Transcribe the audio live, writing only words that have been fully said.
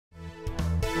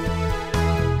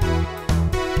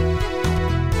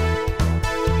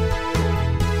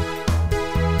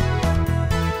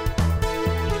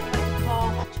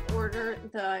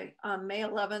by May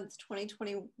 11th,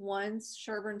 2021's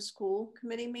Sherborn School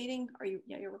Committee meeting. Are you,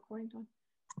 yeah, you're recording, Dawn?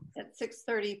 At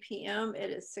 6:30 p.m. It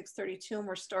is 6:32 and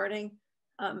we're starting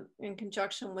in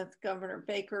conjunction with Governor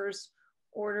Baker's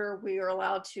order. We are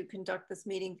allowed to conduct this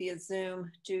meeting via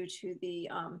Zoom due to the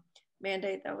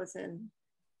mandate that was in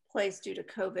place due to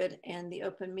COVID, and the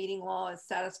open meeting law is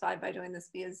satisfied by doing this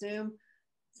via Zoom.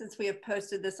 Since we have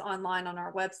posted this online on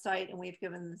our website and we've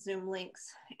given the Zoom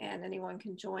links, and anyone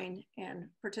can join and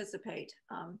participate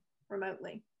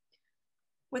remotely.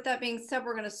 With that being said,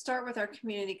 we're going to start with our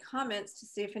community comments to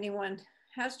see if anyone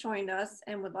has joined us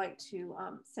and would like to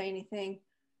say anything.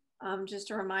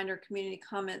 Just a reminder, community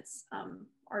comments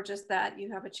are just that.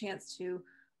 You have a chance to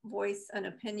voice an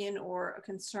opinion or a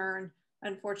concern.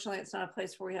 Unfortunately, it's not a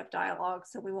place where we have dialogue,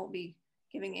 so we won't be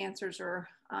giving answers or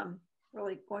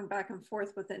really going back and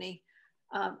forth with any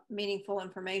meaningful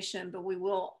information, but we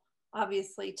will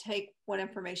obviously take what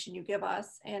information you give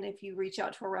us. And if you reach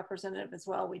out to a representative as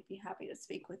well, we'd be happy to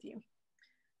speak with you.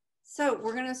 So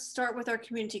we're gonna start with our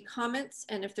community comments.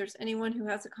 And if there's anyone who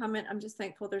has a comment, I'm just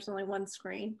thankful there's only one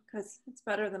screen because it's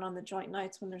better than on the joint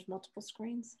nights when there's multiple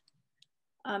screens.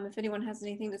 If anyone has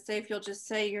anything to say, if you'll just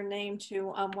say your name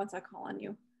to once I call on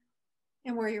you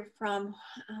and where you're from,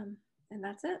 and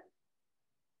that's it.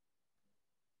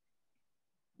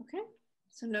 Okay,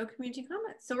 so no community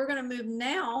comments. So we're gonna move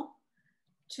now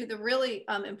to the really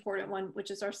important one, which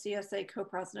is our CSA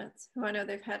co-presidents, who I know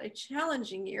they've had a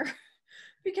challenging year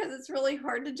because it's really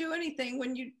hard to do anything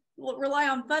when you rely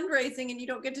on fundraising and you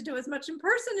don't get to do as much in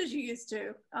person as you used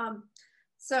to.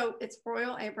 So it's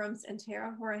Royal Abrams and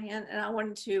Tara Horahan, and I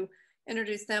wanted to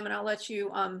introduce them, and I'll let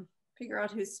you figure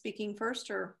out who's speaking first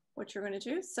or what you're gonna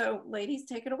do. So ladies,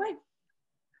 take it away.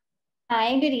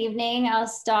 Hi, good evening. I'll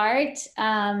start.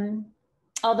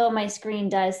 Although my screen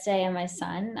does say I'm my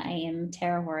son, I am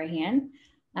Tara Horahan.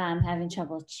 I'm having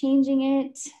trouble changing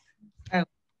it. Oh,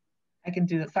 I can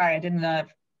do that. Sorry, I didn't know.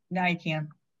 Now you can.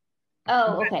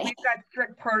 Oh, okay. We've got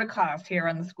strict protocols here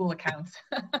on the school accounts.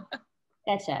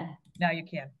 Gotcha. Now you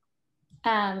can.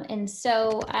 And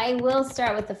so I will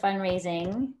start with the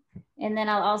fundraising, and then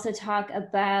I'll also talk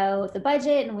about the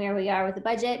budget and where we are with the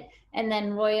budget. And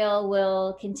then Royal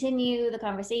will continue the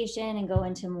conversation and go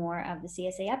into more of the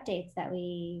CSA updates that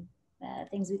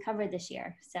things we covered this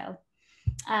year. So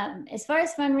as far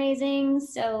as fundraising,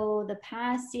 so the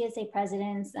past CSA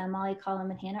presidents, Molly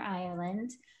Cullum and Hannah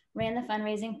Ireland, ran the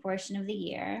fundraising portion of the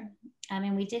year.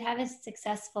 And we did have a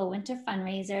successful winter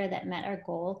fundraiser that met our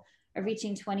goal of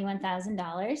reaching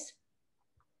 $21,000.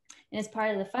 And as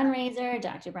part of the fundraiser,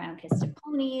 Dr. Brown kissed a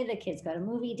pony, the kids got a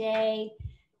movie day,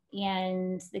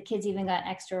 and the kids even got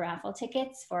extra raffle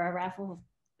tickets for a raffle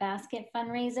basket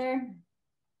fundraiser.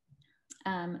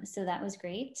 So that was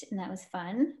great and that was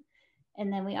fun.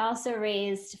 And then we also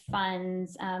raised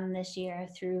funds this year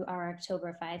through our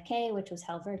October 5K, which was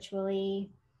held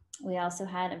virtually. We also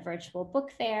had a virtual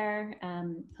book fair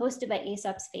hosted by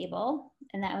Aesop's Fable,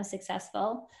 and that was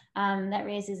successful. That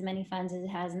raised as many funds as it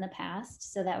has in the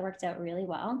past, so that worked out really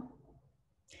well.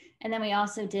 And then we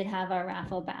also did have our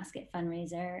raffle basket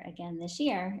fundraiser again this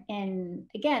year. And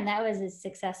again, that was as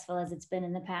successful as it's been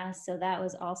in the past, so that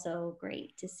was also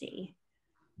great to see.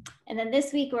 And then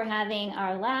this week we're having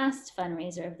our last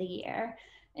fundraiser of the year.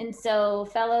 And so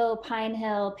fellow Pine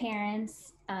Hill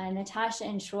parents, Natasha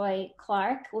and Troy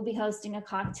Clark, will be hosting a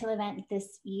cocktail event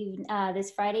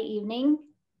this Friday evening,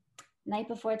 night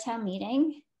before town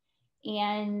meeting.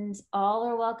 And all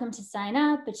are welcome to sign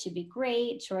up. It should be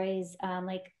great. Troy's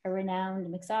like a renowned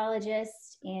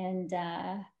mixologist, and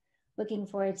looking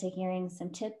forward to hearing some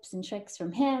tips and tricks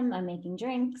from him on making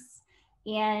drinks.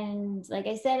 And like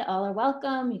I said, all are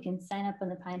welcome. You can sign up on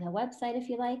the Pine Hill website if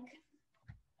you like.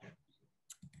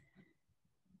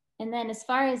 And then as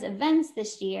far as events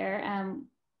this year,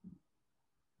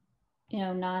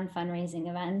 non-fundraising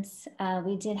events,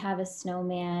 we did have a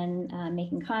snowman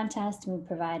making contest, and we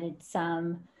provided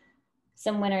some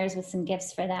winners with some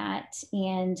gifts for that.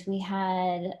 And we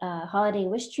had a holiday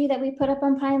wish tree that we put up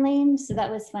on Pine Lane. So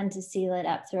that was fun to see lit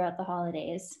up throughout the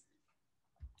holidays.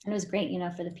 And it was great,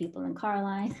 for the people in car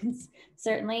lines,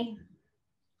 certainly.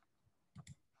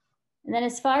 And then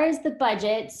as far as the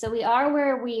budget, so we are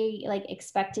where we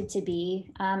expected to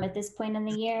be at this point in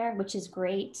the year, which is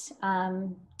great,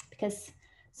 because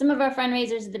some of our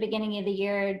fundraisers at the beginning of the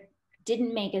year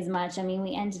didn't make as much.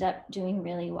 We ended up doing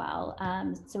really well.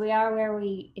 So we are where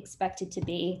we expected to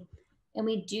be. And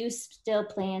we do still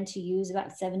plan to use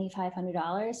about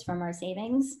 $7,500 from our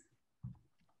savings.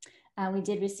 We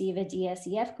did receive a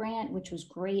DSEF grant, which was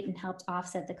great and helped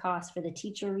offset the cost for the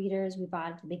teacher readers we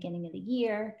bought at the beginning of the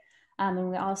year. And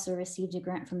we also received a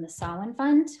grant from the Samhain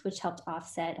Fund, which helped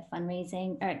offset a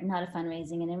fundraising, or not a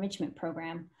fundraising, an enrichment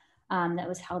program that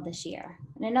was held this year.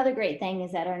 And another great thing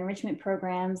is that our enrichment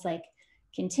programs like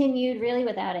continued really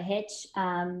without a hitch.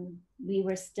 We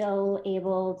were still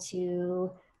able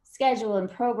to schedule and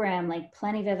program like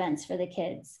plenty of events for the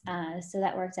kids. So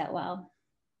that worked out well.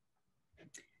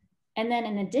 And then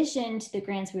in addition to the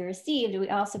grants we received, we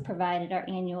also provided our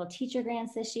annual teacher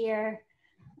grants this year.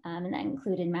 And that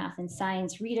included math and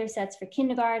science reader sets for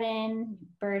kindergarten,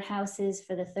 bird houses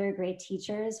for the 3rd grade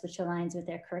teachers, which aligns with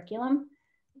their curriculum,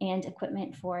 and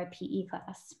equipment for a PE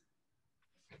class.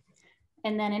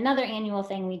 And then another annual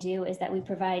thing we do is that we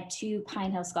provide 2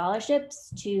 Pine Hill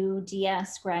scholarships to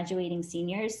DS graduating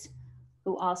seniors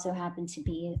who also happen to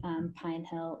be Pine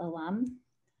Hill alum.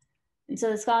 And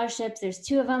so the scholarships, there's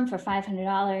 2 of them for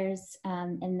 $500.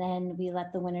 And then we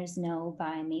let the winners know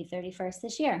by May 31st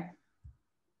this year.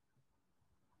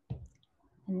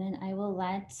 And then I will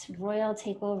let Royal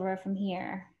take over from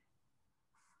here.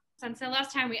 Since the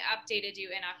last time we updated you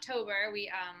in October,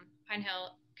 we Pine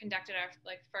Hill conducted our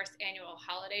first annual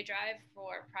holiday drive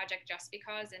for Project Just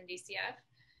Because in DCF.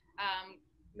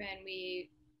 And we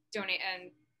donate,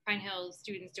 and Pine Hill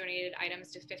students donated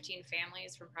items to 15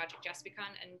 families from Project Just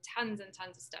Because, and tons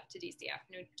of stuff to DCF,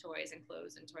 new toys and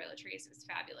clothes and toiletries. It was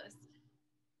fabulous.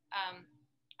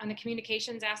 On the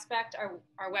communications aspect,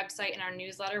 our website and our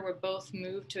newsletter were both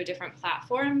moved to a different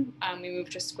platform. We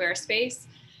moved to Squarespace.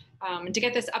 And to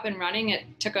get this up and running, it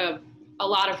took a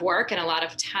lot of work and a lot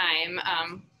of time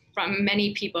from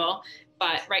many people,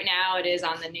 but right now it is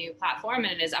on the new platform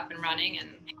and it is up and running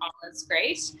and all is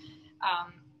great.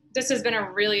 This has been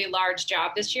a really large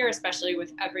job this year, especially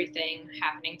with everything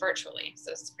happening virtually.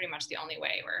 So it's pretty much the only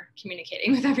way we're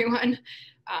communicating with everyone.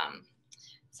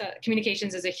 So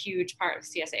communications is a huge part of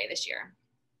CSA this year.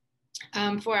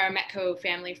 For our Metco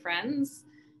family friends,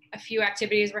 a few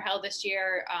activities were held this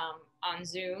year on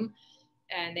Zoom,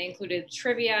 and they included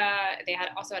trivia. They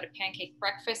also had a pancake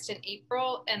breakfast in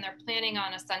April, and they're planning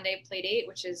on a Sunday play date,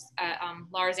 which is at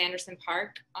Lars Anderson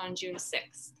Park on June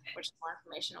 6th, which more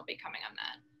information will be coming on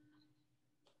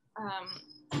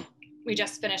that. We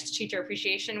just finished Teacher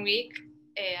Appreciation Week,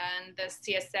 and the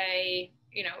CSA,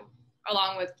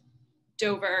 along with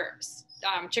Dover,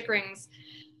 Chickering's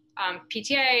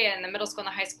PTA and the middle school and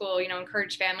the high school,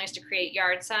 encourage families to create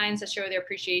yard signs to show their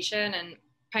appreciation. And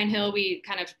Pine Hill, we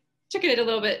kind of took it a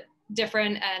little bit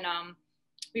different, and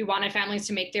we wanted families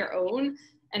to make their own,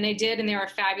 and they did, and they were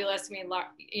fabulous. We,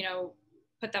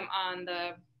 put them on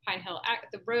the Pine Hill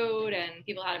the road, and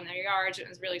people had them in their yards. It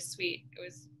was really sweet.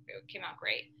 It came out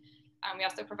great. We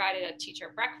also provided a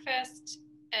teacher breakfast,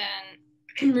 and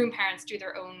room parents do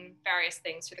their own various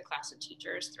things for the class of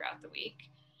teachers throughout the week.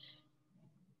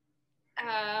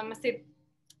 Let's see,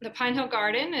 the Pine Hill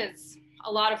Garden is,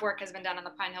 a lot of work has been done on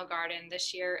the Pine Hill Garden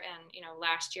this year, and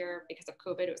last year, because of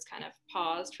COVID, it was kind of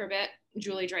paused for a bit.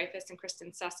 Julie Dreyfus and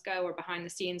Kristen Suska were behind the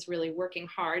scenes really working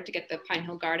hard to get the Pine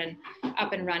Hill Garden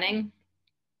up and running.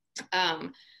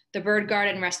 The bird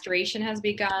garden restoration has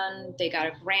begun. They got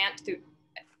a grant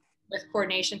with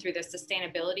coordination through the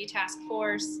Sustainability Task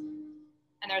Force.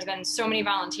 And there's been so many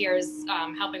volunteers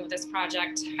helping with this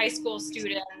project. High school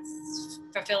students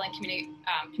fulfilling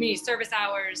community service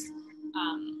hours.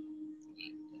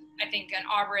 I think an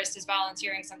arborist is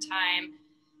volunteering some time.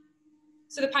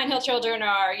 So the Pine Hill children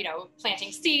are,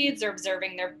 planting seeds, they're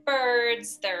observing their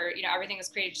birds, everything is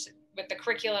created with the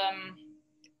curriculum.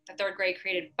 The 3rd grade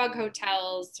created bug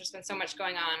hotels. There's been so much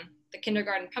going on. The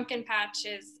kindergarten pumpkin patch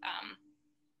is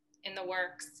in the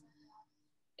works.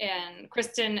 And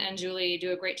Kristen and Julie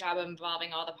do a great job of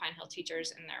involving all the Pine Hill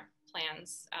teachers in their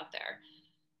plans out there.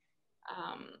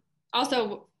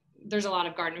 Also, there's a lot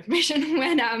of garden information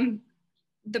when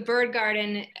the bird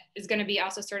garden is going to be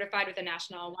also certified with the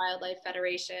National Wildlife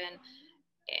Federation,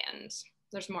 and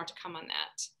there's more to come on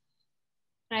that.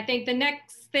 And I think the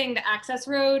next thing, the access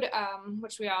road,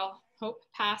 which we all hope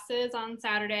passes on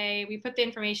Saturday, we put the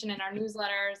information in our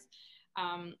newsletters.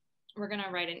 We're going to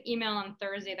write an email on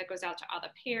Thursday that goes out to all the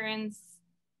parents.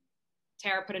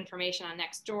 Tara put information on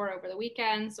Nextdoor over the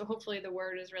weekend, so hopefully the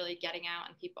word is really getting out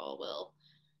and people will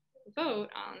vote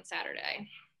on Saturday.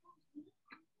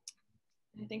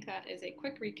 I think that is a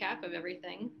quick recap of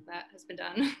everything that has been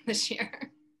done this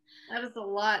year. That is a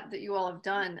lot that you all have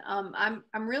done. I'm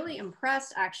really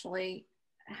impressed, actually,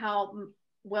 how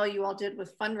well you all did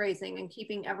with fundraising and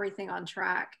keeping everything on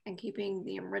track and keeping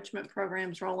the enrichment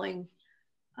programs rolling.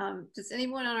 Does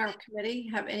anyone on our committee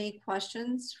have any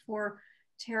questions for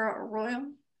Tara or Royal?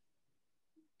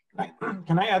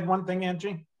 Can I add one thing,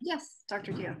 Angie? Yes,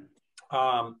 Dr. Dio.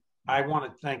 I want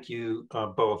to thank you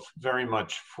both very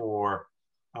much for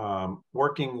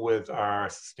working with our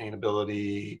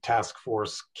sustainability task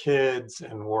force kids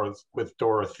and with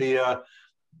Dorothea.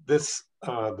 This,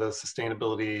 the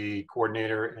sustainability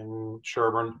coordinator in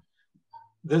Sherborn,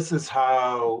 this is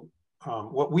how,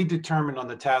 what we determined on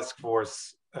the task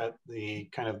force at the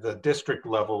kind of the district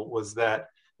level was that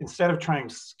instead of trying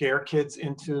to scare kids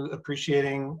into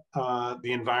appreciating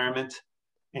the environment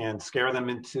and scare them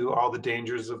into all the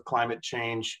dangers of climate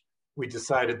change, we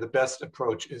decided the best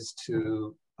approach is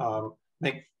to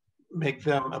make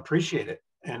them appreciate it,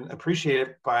 and appreciate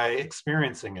it by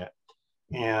experiencing it.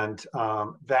 And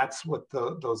that's what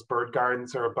those bird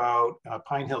gardens are about.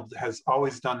 Pine Hill has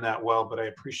always done that well, but I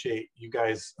appreciate you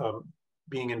guys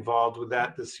being involved with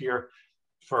that this year,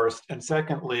 first. And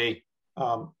secondly,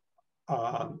 I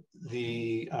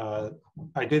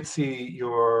did see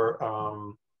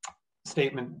your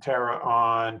statement, Tara,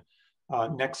 on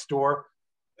next door.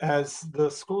 As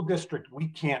the school district, we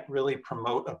can't really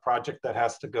promote a project that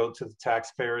has to go to the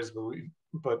taxpayers,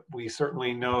 but we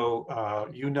certainly know,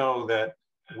 you know, that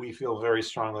we feel very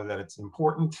strongly that it's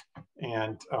important,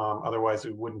 and otherwise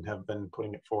we wouldn't have been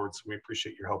putting it forward. So we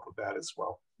appreciate your help with that as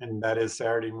well. And that is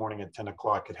Saturday morning at 10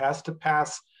 o'clock. It has to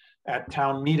pass at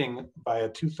town meeting by a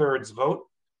 2/3 vote,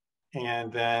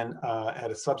 and then at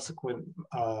a subsequent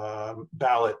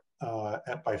ballot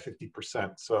by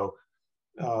 50%. So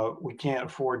we can't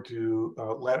afford to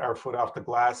let our foot off the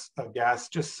gas,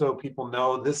 just so people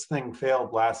know this thing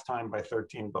failed last time by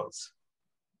 13 votes.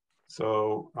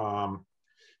 So,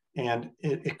 and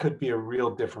it could be a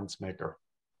real difference maker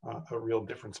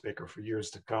for years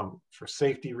to come, for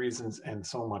safety reasons and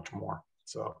so much more.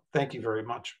 So thank you very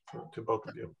much to both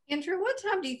of you. Andrew, what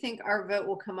time do you think our vote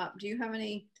will come up? Does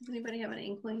anybody have an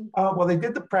inkling? Well, they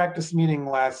did the practice meeting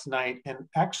last night, and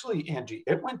actually, Angie,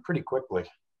 it went pretty quickly.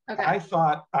 Okay. I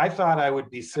thought I would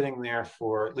be sitting there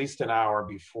for at least an hour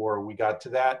before we got to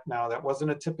that. Now, that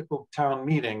wasn't a typical town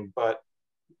meeting, but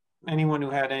anyone who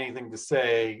had anything to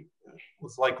say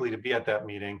was likely to be at that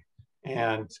meeting,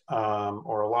 and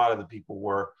or a lot of the people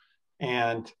were.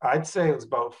 And I'd say it was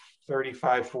about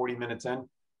 35, 40 minutes in.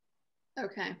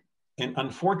 Okay. And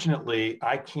unfortunately,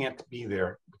 I can't be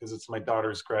there because it's my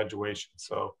daughter's graduation.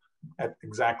 So at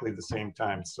exactly the same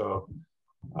time. So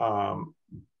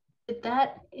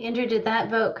Andrew, did that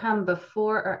vote come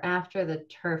before or after the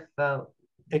turf vote?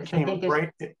 It came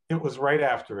right, it was right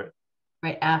after it.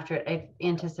 Right after it. I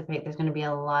anticipate there's going to be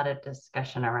a lot of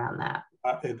discussion around that.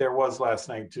 There was last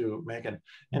night too, Megan.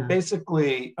 And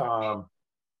basically,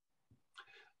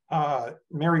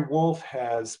 Mary Wolf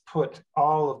has put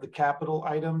all of the capital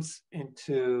items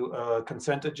into a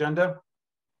consent agenda.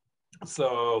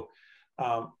 So,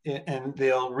 and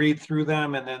they'll read through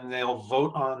them, and then they'll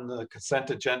vote on the consent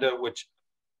agenda, which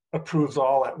approves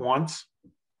all at once.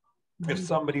 If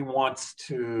somebody wants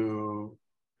to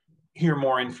hear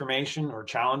more information or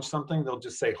challenge something, they'll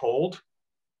just say hold,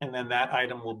 and then that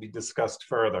item will be discussed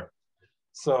further.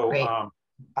 So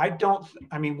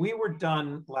I mean, we were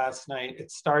done last night.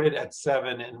 It started at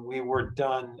 7 and we were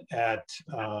done at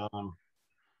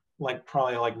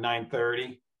probably like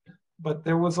 9:30, but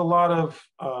there was a lot of,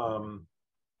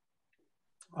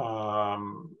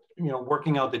 you know,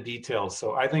 working out the details.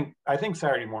 So I think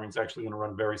Saturday morning is actually going to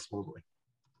run very smoothly.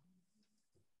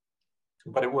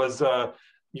 But it was,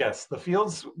 yes, the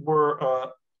fields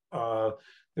were,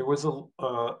 there was a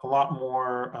lot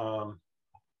more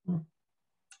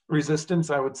resistance,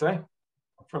 I would say,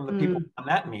 from the people on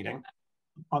that meeting,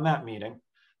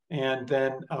 and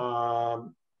then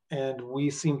and we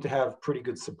seem to have pretty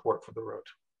good support for the road.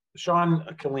 Sean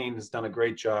Killeen has done a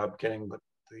great job getting the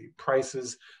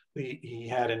prices. He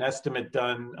had an estimate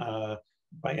done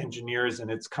by engineers,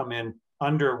 and it's come in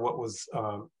under what was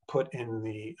put in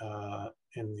the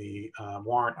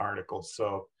warrant article.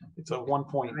 So it's a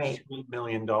 $1.3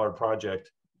 million project,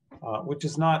 which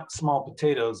is not small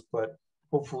potatoes, but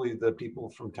hopefully the people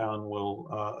from town will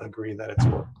agree that it's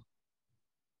worth.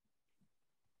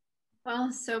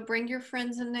 Well, so bring your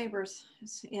friends and neighbors.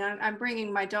 Yeah, I'm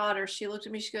bringing my daughter. She looked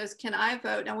at me, she goes, "Can I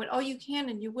vote?" And I went, "Oh, you can,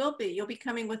 and you will be. You'll be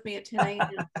coming with me at 10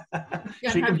 a.m.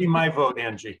 She can be my vote,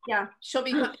 Angie. Yeah, she'll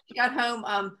be, she got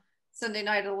home Sunday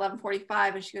night at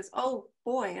 11:45, and she goes, "Oh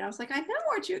boy." And I was like, "I know,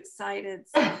 aren't you excited?"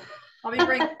 So I'll be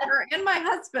bringing her and my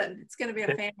husband. It's going to be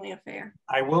a family affair.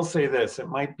 I will say this, it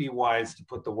might be wise to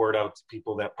put the word out to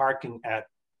people that parking at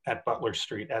Butler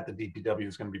Street at the DPW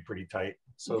is going to be pretty tight.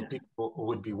 So people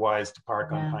would be wise to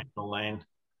park on Pine Hill Lane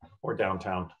or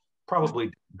downtown. Probably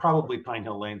Pine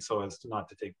Hill Lane, so as to not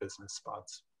to take business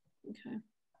spots. Okay.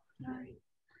 All right.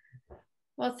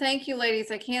 Well, thank you,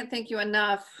 ladies. I can't thank you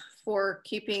enough for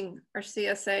keeping our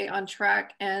CSA on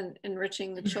track and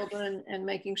enriching the children and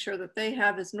making sure that they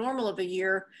have as normal of a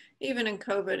year, even in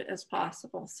COVID, as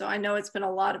possible. So I know it's been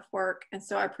a lot of work. And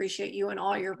so I appreciate you and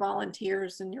all your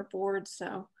volunteers and your board.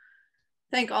 So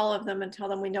thank all of them and tell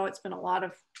them we know it's been a lot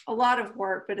of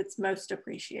work, but it's most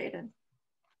appreciated.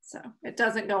 So it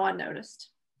doesn't go unnoticed.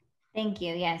 Thank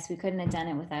you. Yes, we couldn't have done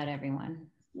it without everyone.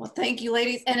 Well, thank you,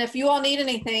 ladies. And if you all need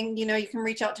anything, you know, you can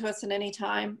reach out to us at any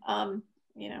time.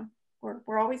 You know,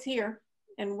 we're always here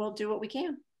and we'll do what we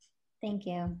can. Thank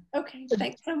you. Okay,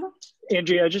 thanks so much.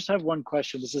 Angie, I just have one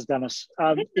question. This is Dennis.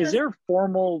 Is there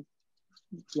formal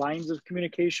lines of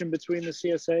communication between the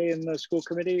CSA and the school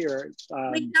committee, or?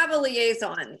 We have a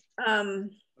liaison.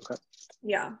 Okay.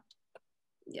 Yeah.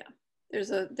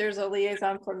 There's a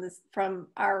liaison from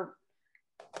our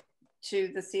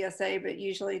to the CSA, but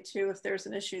usually too, if there's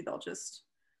an issue, they'll just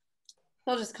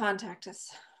contact us.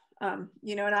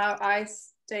 You know, and I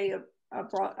stay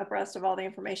abreast of all the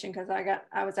information because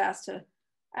I was asked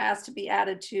to be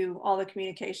added to all the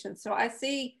communications. So I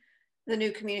see the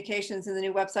new communications and the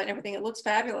new website and everything. It looks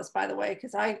fabulous, by the way,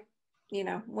 because you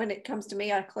know, when it comes to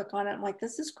me, I click on it. I'm like,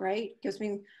 this is great. It gives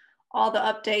me all the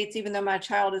updates, even though my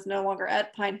child is no longer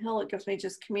at Pine Hill, it gives me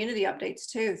just community updates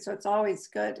too. So it's always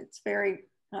good. It's very,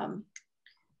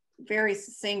 very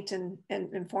succinct and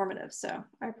informative. So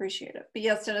I appreciate it. But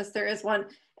yes, Dennis, there is one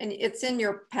and it's in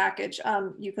your package.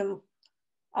 You can,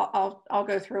 I'll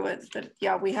go through it, but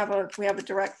yeah, we have a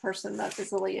direct person that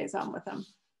is a liaison with them.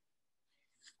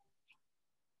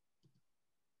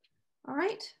 All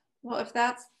right. Well, if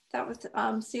that was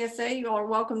CSA, you all are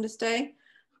welcome to stay,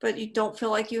 but you don't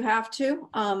feel like you have to.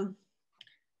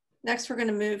 Next, we're going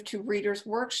to move to Reader's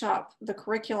Workshop, the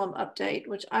curriculum update,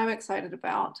 which I'm excited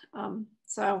about.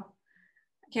 So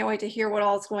I can't wait to hear what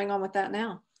all is going on with that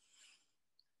now.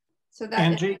 So that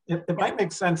Angie, it might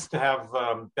make sense to have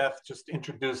Beth just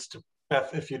introduce to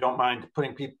Beth, if you don't mind,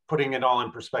 putting it all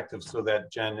in perspective so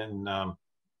that Jen and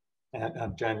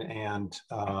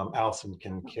Allison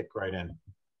can kick right in.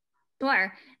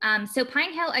 Sure. So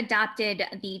Pine Hill adopted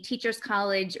the Teachers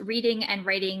College reading and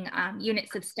writing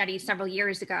units of study several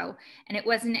years ago. And it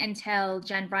wasn't until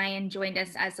Jen Bryan joined us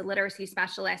as a literacy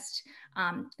specialist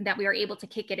that we were able to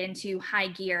kick it into high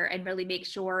gear and really make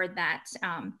sure that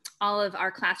all of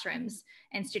our classrooms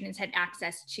and students had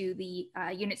access to the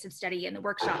units of study and the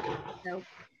workshop. So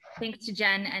thanks to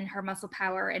Jen and her muscle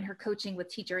power and her coaching with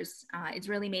teachers, it's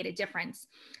really made a difference.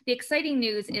 The exciting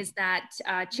news is that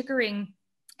Chickering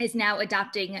is now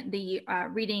adopting the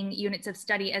reading units of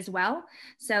study as well.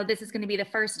 So this is going to be the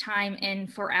first time in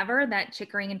forever that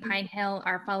Chickering and Pine Hill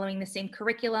are following the same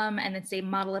curriculum and the same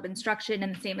model of instruction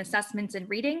and the same assessments in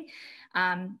reading.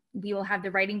 We will have the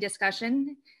writing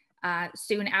discussion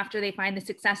soon after they find the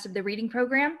success of the reading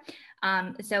program.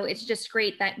 So it's just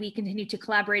great that we continue to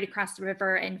collaborate across the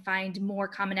river and find more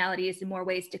commonalities and more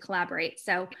ways to collaborate.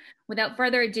 So without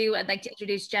further ado, I'd like to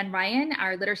introduce Jen Ryan,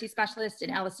 our literacy specialist,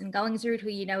 and Allison Gullingsrud, who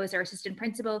you know is our assistant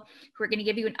principal, who are going to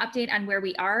give you an update on where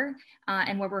we are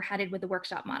and where we're headed with the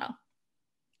workshop model.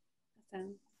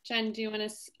 Awesome. Jen, do you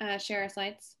want to share our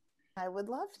slides? I would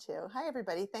love to. Hi,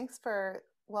 everybody. Thanks for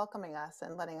welcoming us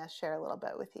and letting us share a little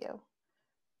bit with you.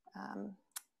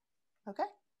 Okay.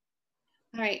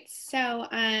 All right, so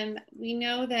we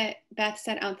know that Beth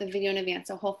set out the video in advance,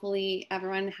 so hopefully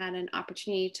everyone had an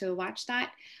opportunity to watch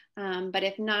that. But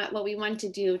if not, what we want to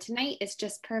do tonight is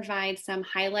just provide some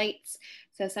highlights.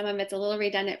 So some of it's a little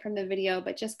redundant from the video,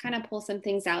 but just kind of pull some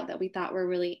things out that we thought were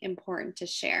really important to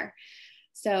share.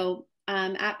 So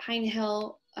at Pine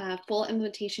Hill, full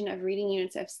implementation of reading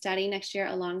units of study next year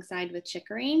alongside with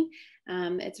Chickering.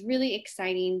 It's really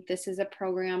exciting. This is a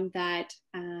program that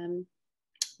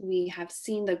we have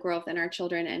seen the growth in our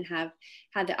children and have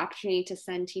had the opportunity to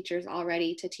send teachers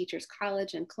already to Teachers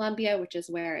College in Columbia, which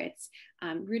is where it's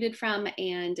rooted from.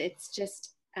 And it's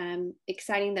just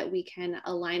exciting that we can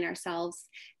align ourselves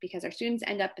because our students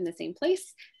end up in the same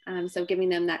place. So giving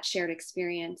them that shared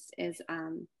experience is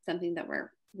something that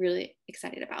we're really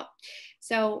excited about.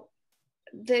 So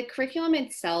the curriculum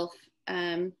itself,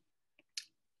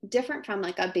 different from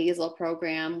like a basal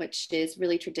program, which is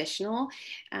really traditional.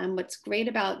 What's great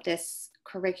about this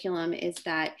curriculum is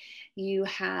that you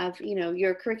have,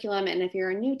 your curriculum, and if you're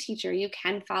a new teacher, you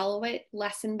can follow it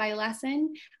lesson by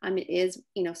lesson. It is,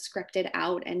 scripted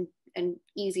out and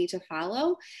easy to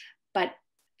follow, but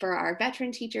for our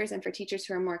veteran teachers and for teachers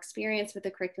who are more experienced with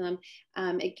the curriculum,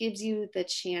 it gives you the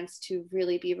chance to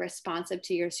really be responsive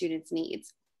to your students'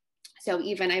 needs. So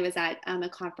even I was at a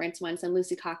conference once, and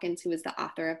Lucy Calkins, who is the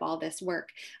author of all this work,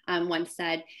 once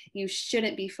said, you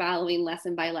shouldn't be following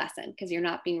lesson by lesson because you're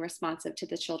not being responsive to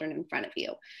the children in front of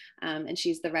you. And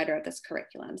she's the writer of this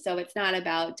curriculum. So it's not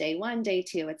about day one, day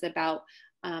two. It's about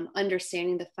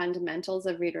understanding the fundamentals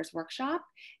of Reader's Workshop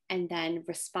and then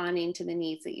responding to the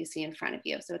needs that you see in front of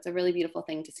you. So it's a really beautiful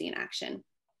thing to see in action.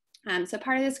 So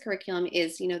part of this curriculum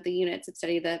is, the units of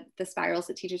study, the spirals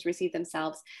that teachers receive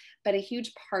themselves, but a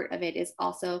huge part of it is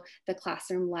also the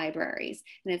classroom libraries.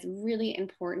 And it's really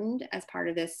important as part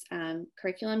of this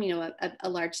curriculum, a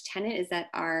large tenet is that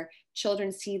our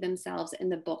children see themselves in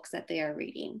the books that they are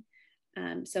reading.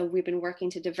 So we've been working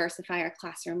to diversify our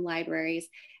classroom libraries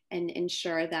and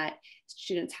ensure that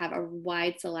students have a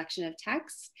wide selection of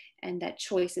texts, and that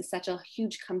choice is such a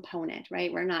huge component,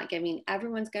 right? We're not giving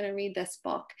everyone's going to read this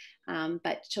book,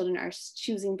 but children are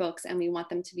choosing books, and we want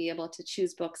them to be able to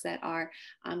choose books that are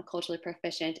culturally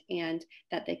proficient and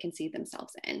that they can see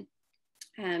themselves in.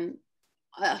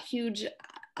 A huge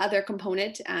other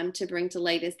component to bring to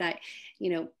light is that,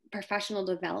 professional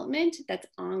development that's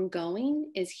ongoing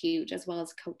is huge, as well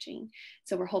as coaching.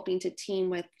 So we're hoping to team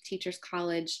with Teachers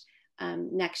College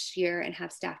next year and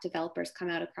have staff developers come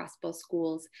out across both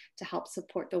schools to help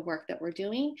support the work that we're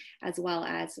doing, as well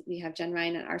as we have Jen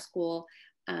Ryan at our school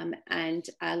and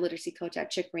a literacy coach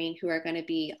at Chickering who are going to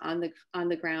be on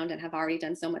the ground and have already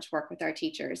done so much work with our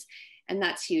teachers. And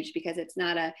that's huge because it's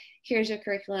not a, here's your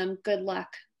curriculum, good luck,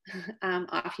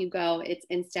 off you go.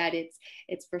 Instead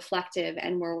it's reflective,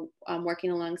 and we're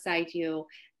working alongside you,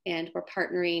 and we're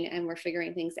partnering, and we're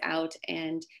figuring things out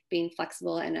and being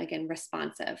flexible and, again,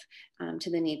 responsive to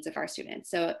the needs of our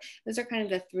students. So those are kind of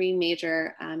the three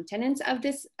major tenets of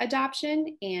this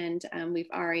adoption, and we've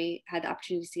already had the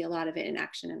opportunity to see a lot of it in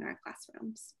action in our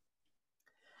classrooms.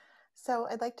 So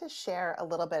I'd like to share a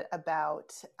little bit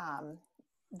about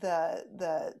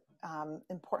the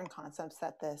important concepts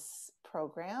that this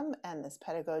program and this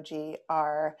pedagogy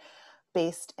are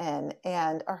based in.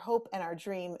 And our hope and our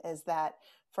dream is that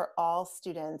for all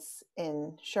students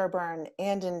in Sherborn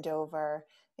and in Dover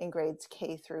in grades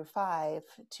K through 5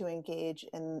 to engage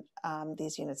in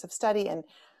these units of study, and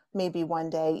maybe one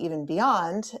day even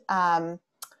beyond,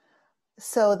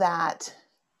 so that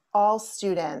all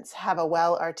students have a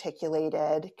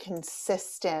well-articulated,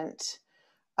 consistent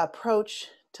approach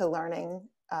to learning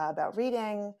about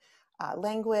reading,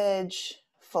 language,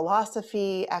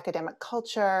 philosophy, academic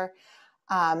culture.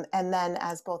 And then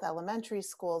as both elementary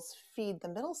schools feed the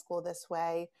middle school this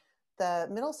way, the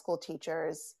middle school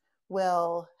teachers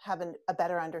will have a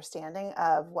better understanding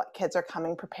of what kids are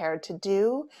coming prepared to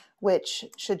do, which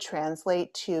should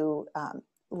translate to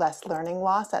less learning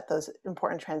loss at those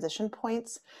important transition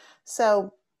points.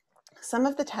 So some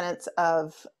of the tenets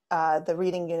of the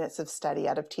reading units of study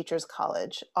out of Teachers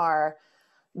College are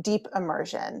deep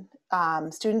immersion.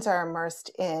 Students are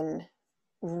immersed in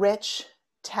rich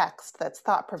text that's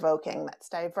thought-provoking, that's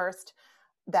diverse,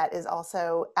 that is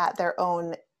also at their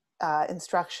own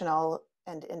instructional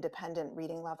and independent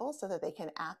reading level so that they can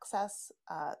access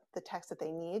the text that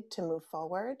they need to move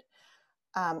forward.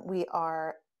 We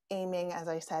are aiming, as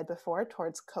I said before,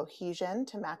 towards cohesion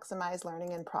to maximize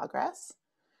learning and progress.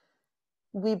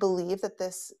 We believe that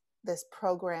this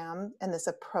program and this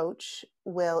approach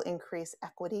will increase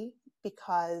equity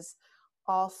because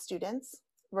all students,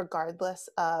 regardless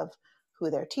of who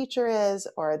their teacher is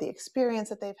or the experience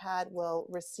that they've had, will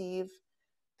receive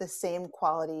the same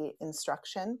quality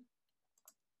instruction.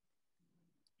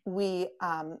 We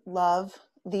love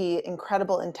the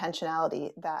incredible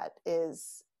intentionality that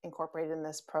is incorporated in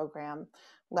this program.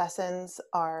 Lessons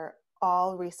are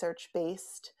all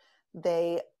research-based.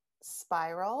 They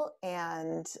spiral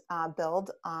and build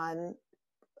on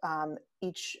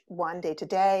each one day to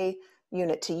day,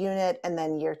 unit to unit, and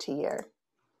then year to year.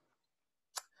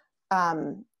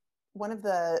 One of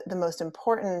the most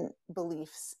important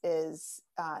beliefs is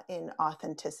in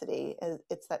authenticity.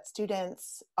 It's that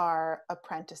students are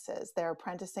apprentices. They're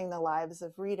apprenticing the lives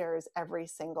of readers every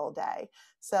single day.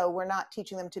 So we're not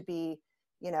teaching them to be,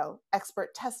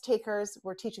 expert test takers.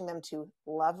 We're teaching them to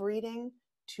love reading,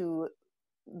 to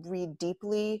read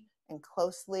deeply and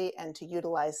closely, and to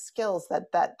utilize skills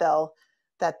that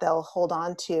they'll hold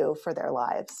on to for their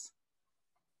lives.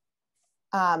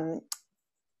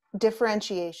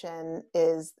 Differentiation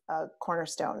is a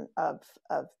cornerstone of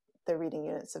the reading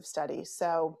units of study.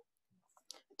 So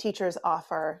teachers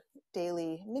offer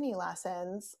daily mini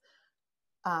lessons,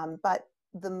 but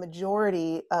the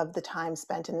majority of the time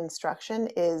spent in instruction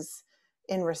is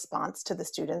in response to the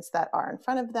students that are in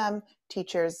front of them.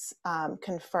 Teachers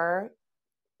confer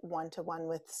one-to-one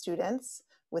with students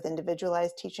with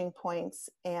individualized teaching points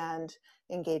and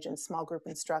engage in small group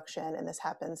instruction. And this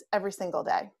happens every single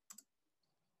day.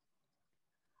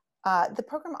 The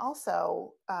program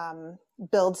also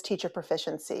builds teacher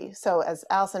proficiency. So as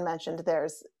Allison mentioned,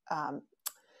 there's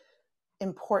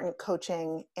important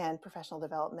coaching and professional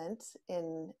development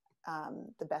in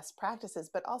the best practices,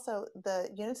 but also the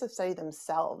units of study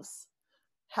themselves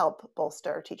help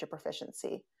bolster teacher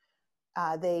proficiency.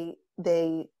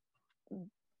 They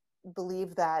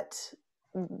believe that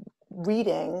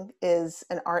reading is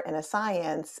an art and a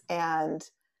science, and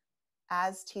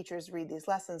as teachers read these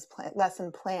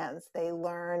lesson plans, they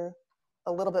learn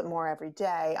a little bit more every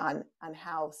day on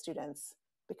how students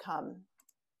become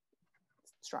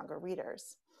stronger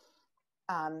readers.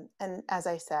 And as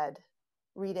I said,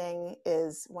 reading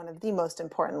is one of the most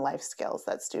important life skills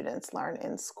that students learn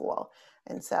in school.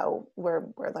 And so we're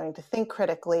learning to think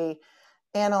critically,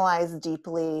 analyze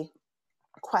deeply,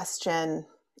 question,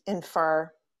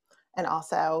 infer, and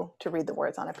also to read the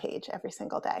words on a page every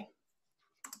single day.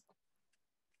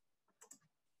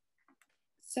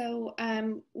 So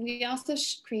we also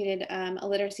created a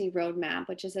literacy roadmap,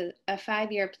 which is a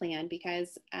 5-year plan,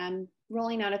 because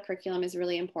rolling out a curriculum is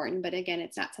really important. But again,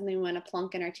 it's not something we want to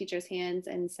plunk in our teachers' hands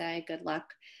and say, good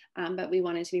luck. But we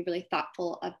wanted to be really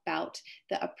thoughtful about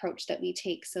the approach that we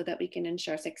take so that we can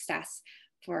ensure success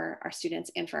for our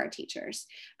students and for our teachers.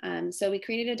 So we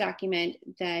created a document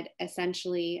that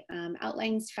essentially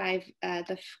outlines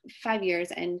the 5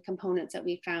 years and components that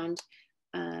we found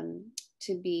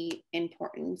to be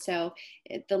important. So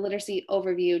the literacy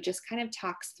overview just kind of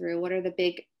talks through what are the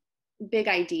big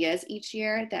ideas each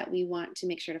year that we want to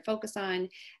make sure to focus on.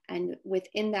 And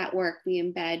within that work, we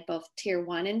embed both tier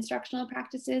 1 instructional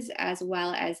practices as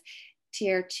well as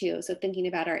tier 2. So thinking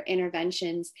about our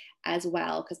interventions as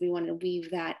well, because we want to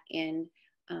weave that in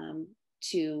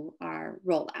to our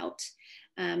rollout.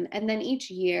 And then each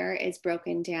year is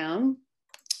broken down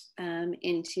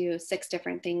into 6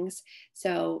 different things.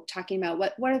 So talking about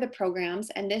what are the programs,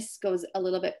 and this goes a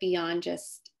little bit beyond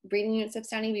just reading units of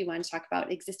study. We want to talk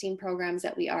about existing programs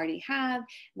that we already have.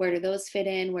 Where do those fit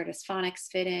in? Where does phonics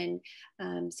fit in?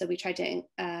 So we tried to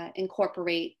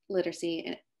incorporate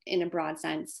literacy in a broad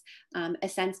sense.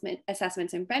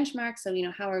 Assessments and benchmarks. So,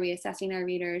 how are we assessing our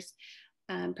readers?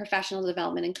 Professional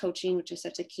development and coaching, which is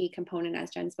such a key component,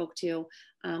 as Jen spoke to,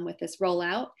 with this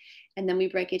rollout. And then we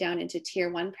break it down into tier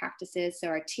 1 practices. So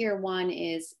our tier 1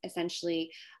 is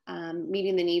essentially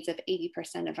meeting the needs of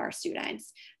 80% of our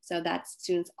students. So that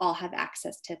students all have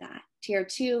access to that. Tier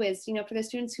 2 is, for the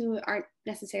students who aren't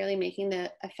necessarily making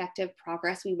the effective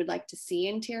progress we would like to see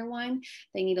in tier 1,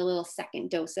 they need a little second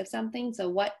dose of something. So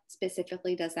what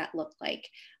specifically does that look like?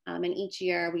 And each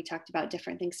year we talked about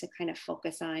different things to kind of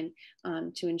focus on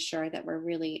to ensure that we're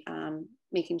really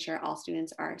making sure all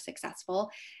students are successful.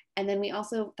 And then we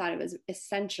also thought it was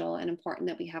essential and important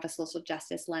that we have a social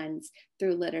justice lens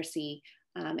through literacy.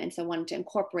 And so wanted to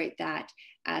incorporate that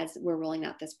as we're rolling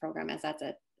out this program, as that's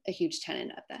a huge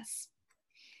tenet of this.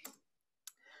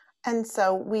 And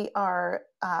so we are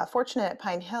fortunate at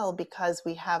Pine Hill because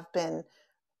we have been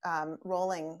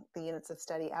rolling the units of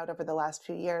study out over the last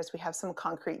few years. We have some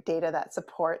concrete data that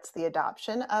supports the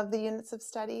adoption of the units of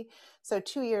study. So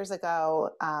 2 years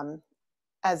ago,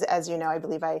 as you know, I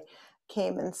believe I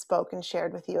came and spoke and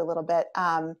shared with you a little bit.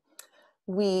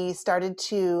 We started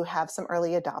to have some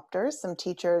early adopters, some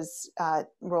teachers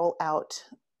roll out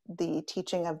the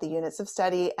teaching of the units of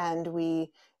study, and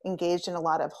we engaged in a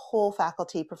lot of whole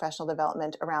faculty professional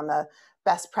development around the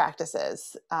best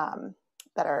practices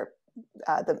that are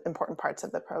the important parts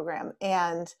of the program.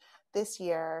 And this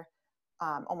year,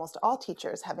 almost all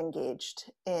teachers have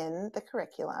engaged in the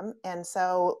curriculum. And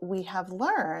so we have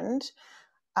learned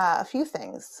a few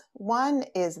things. One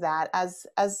is that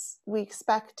as we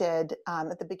expected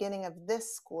at the beginning of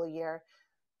this school year,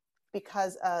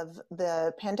 because of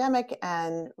the pandemic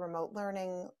and remote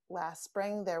learning last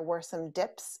spring, there were some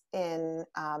dips in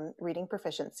reading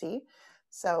proficiency.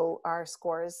 So our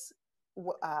scores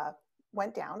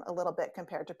went down a little bit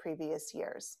compared to previous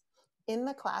years. In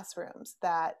the classrooms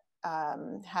that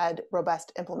had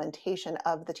robust implementation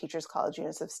of the Teachers College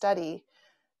Units of Study,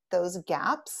 those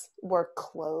gaps were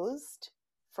closed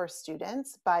for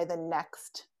students by the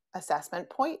next assessment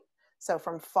point. So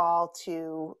from fall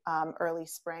to early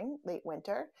spring, late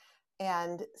winter,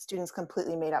 and students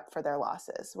completely made up for their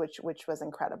losses, which was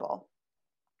incredible.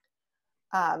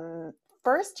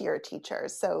 First year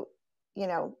teachers, so,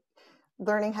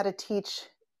 learning how to teach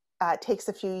takes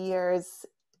a few years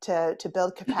to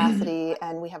build capacity,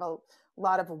 and we have a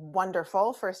lot of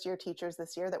wonderful first year teachers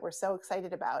this year that we're so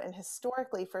excited about. And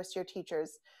historically, first year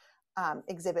teachers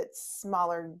exhibit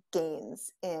smaller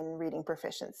gains in reading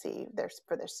proficiency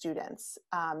for their students.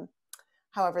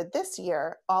 However, this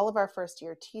year, all of our first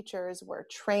year teachers were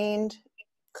trained,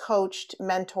 coached,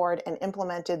 mentored, and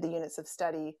implemented the units of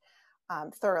study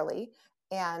thoroughly.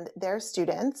 And their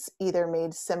students either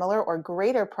made similar or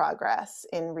greater progress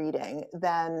in reading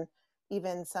than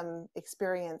even some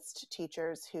experienced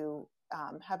teachers who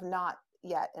have not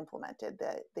yet implemented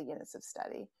the units of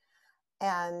study.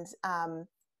 And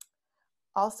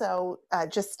also,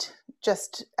 just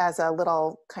as a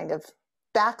little kind of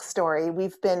backstory,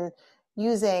 we've been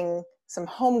using some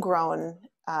homegrown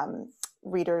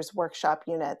readers workshop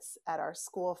units at our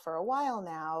school for a while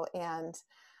now. And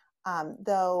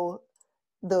though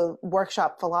the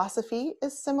workshop philosophy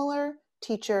is similar,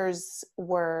 teachers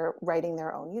were writing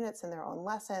their own units and their own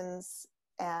lessons,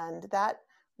 and that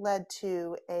led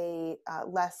to a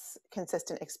less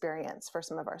consistent experience for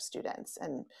some of our students.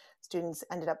 And students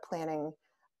ended up planning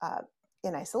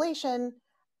in isolation.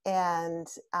 And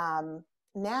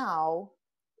now,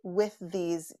 with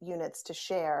these units to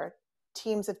share,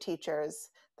 teams of teachers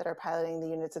that are piloting the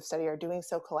units of study are doing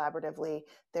so collaboratively.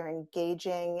 They're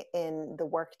engaging in the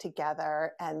work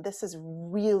together, and this has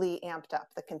really amped up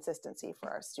the consistency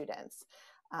for our students.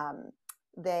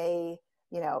 They,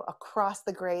 across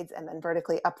the grades and then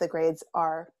vertically up the grades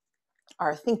are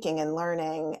thinking and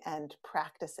learning and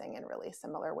practicing in really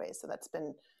similar ways. So that's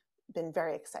been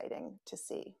very exciting to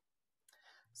see.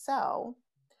 So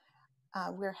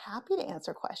we're happy to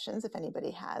answer questions if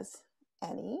anybody has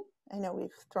any. I know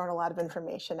we've thrown a lot of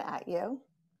information at you.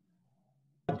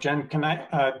 Jen,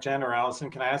 Jen or Allison,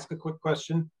 can I ask a quick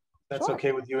question? That's Sure.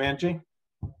 Okay with you, Angie?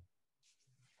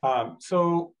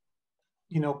 So,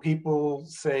 people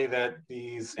say that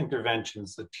these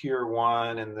interventions, the tier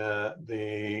 1 and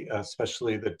the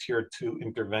especially the tier 2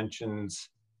 interventions,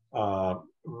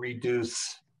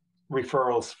 reduce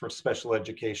referrals for special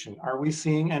education. Are we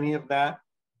seeing any of that?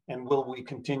 And will we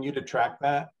continue to track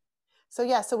that? So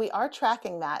yeah, so we are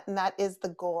tracking that, and that is the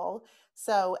goal.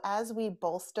 So as we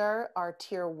bolster our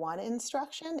tier 1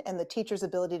 instruction and the teacher's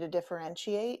ability to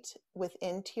differentiate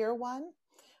within tier 1,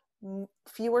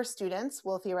 fewer students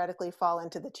will theoretically fall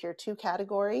into the tier 2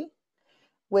 category,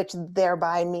 which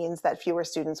thereby means that fewer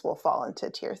students will fall into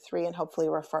tier 3, and hopefully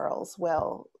referrals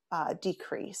will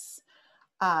decrease.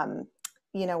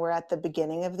 We're at the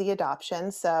beginning of the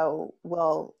adoption, so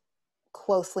we'll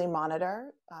closely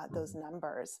monitor those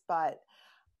numbers, but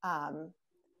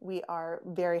we are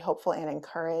very hopeful and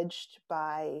encouraged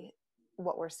by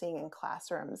what we're seeing in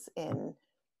classrooms in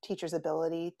teachers'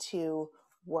 ability to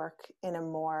work in a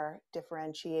more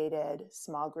differentiated,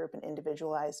 small group and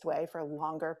individualized way for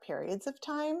longer periods of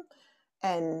time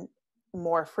and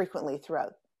more frequently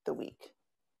throughout the week.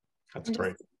 That's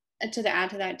great. To add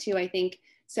to that too, I think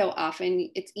so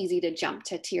often it's easy to jump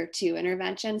to tier 2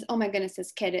 interventions. Oh my goodness,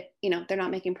 this kid, they're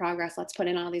not making progress. Let's put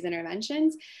in all these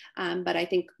interventions. But I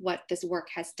think what this work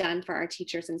has done for our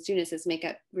teachers and students is make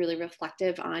it really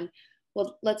reflective on,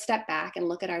 well, let's step back and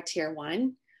look at our tier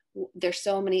 1. There's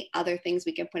so many other things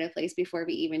we can put in place before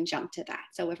we even jump to that.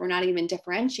 So if we're not even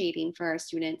differentiating for our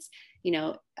students,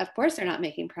 of course they're not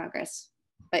making progress.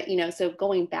 But, so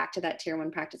going back to that tier 1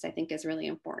 practice, I think is really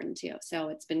important too. So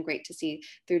it's been great to see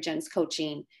through Jen's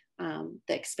coaching, the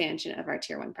expansion of our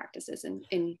tier 1 practices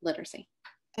in literacy.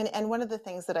 And one of the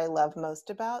things that I love most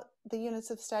about the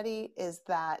units of study is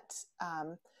that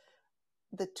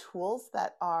the tools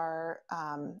that are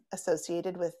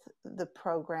associated with the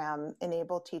program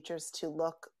enable teachers to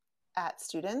look at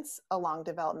students along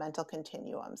developmental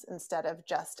continuums instead of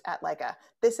just at like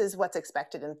this is what's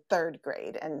expected in 3rd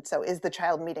grade. And so is the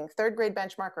child meeting 3rd grade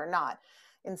benchmark or not?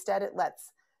 Instead, it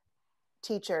lets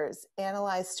teachers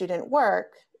analyze student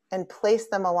work and place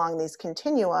them along these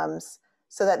continuums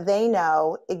so that they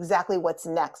know exactly what's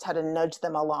next, how to nudge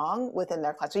them along within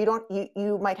their class. So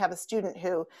you might have a student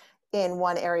who in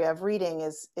one area of reading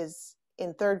is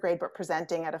in 3rd grade, but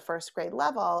presenting at a 1st grade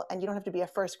level. And you don't have to be a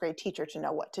 1st grade teacher to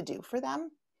know what to do for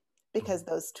them, because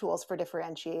those tools for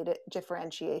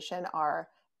differentiation are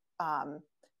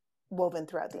woven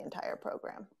throughout the entire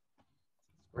program.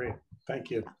 Great, thank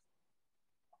you.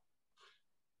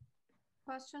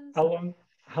 Questions?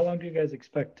 How long do you guys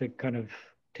expect to kind of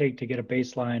take to get a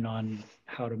baseline on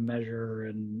how to measure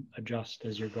and adjust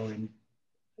as you're going?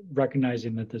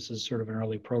 Recognizing that this is sort of an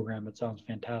early program, it sounds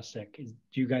fantastic. Do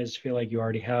you guys feel like you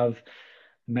already have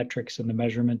metrics and the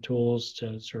measurement tools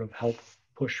to sort of help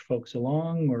push folks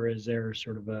along, or is there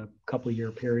sort of a couple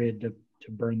year period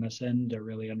to burn this in to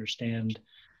really understand,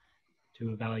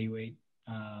 to evaluate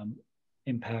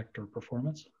impact or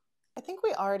performance? I think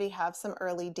we already have some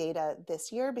early data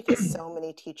this year because so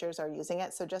many teachers are using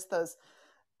it. So just those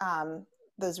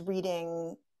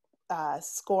reading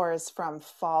scores from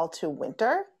fall to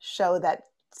winter show that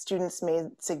students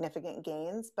made significant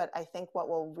gains. But I think what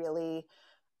will really,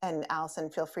 and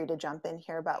Allison, feel free to jump in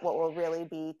here, but what will really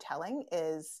be telling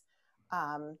is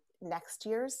next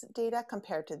year's data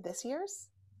compared to this year's,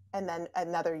 and then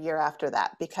another year after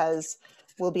that, because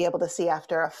we'll be able to see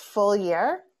after a full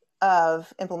year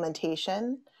of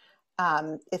implementation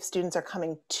if students are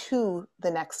coming to the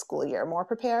next school year more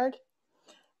prepared.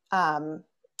 And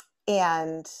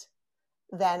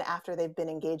then after they've been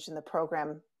engaged in the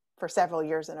program for several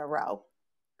years in a row,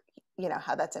 you know,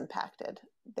 how that's impacted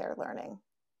their learning.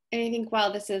 And I think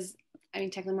while this is, I mean,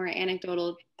 technically more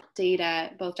anecdotal data,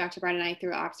 both Dr. Brown and I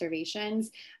through observations,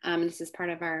 this is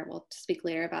part of our, we'll speak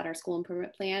later about our school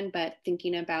improvement plan, but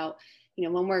thinking about, you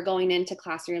know, when we're going into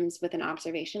classrooms with an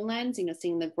observation lens, you know,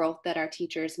 seeing the growth that our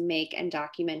teachers make and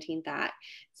documenting that.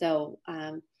 So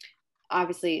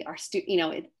obviously our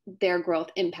their growth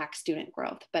impacts student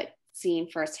growth, but seeing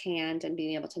firsthand and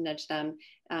being able to nudge them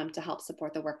to help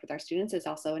support the work with our students is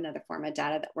also another form of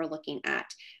data that we're looking at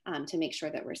to make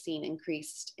sure that we're seeing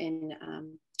increased in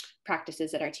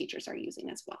practices that our teachers are using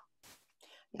as well.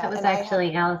 That was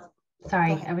actually Alice.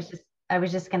 Sorry, I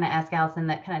was just going to ask Allison,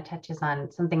 that kind of touches on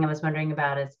something I was wondering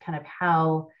about, is kind of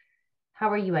how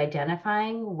are you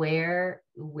identifying where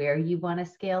you want to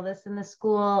scale this in the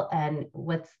school, and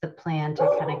what's the plan to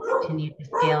kind of continue to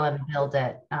scale and build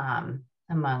it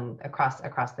across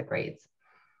the grades?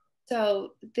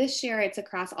 So this year it's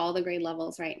across all the grade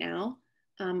levels right now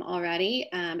already,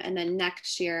 and then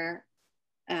next year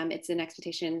it's an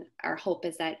expectation. Our hope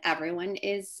is that everyone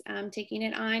is taking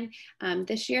it on.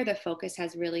 This year the focus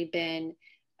has really been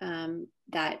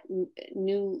that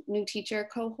new teacher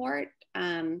cohort.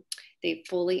 They've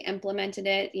fully implemented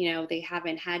it. You know, they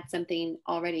haven't had something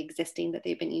already existing that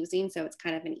they've been using, so it's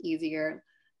kind of an easier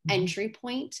entry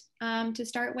point to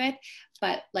start with.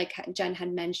 But like Jen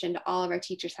had mentioned, all of our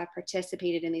teachers have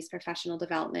participated in these professional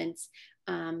developments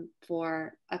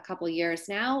for a couple years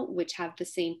now, which have the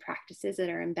same practices that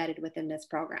are embedded within this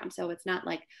program. So it's not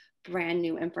like brand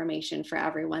new information for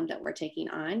everyone that we're taking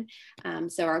on.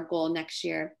 So our goal next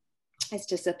year is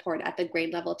to support at the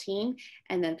grade level team.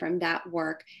 And then from that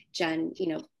work, Jen, you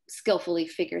know, skillfully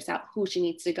figures out who she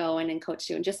needs to go in and coach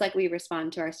to. And just like we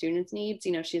respond to our students' needs,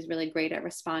 you know, she's really great at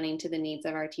responding to the needs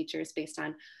of our teachers based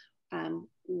on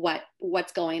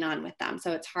what's going on with them.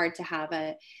 So it's hard to have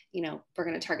a, you know, we're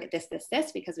going to target this,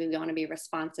 because we want to be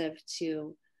responsive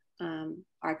to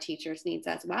our teachers' needs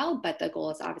as well. But the goal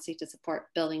is obviously to support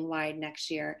building wide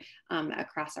next year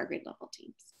across our grade level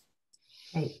teams.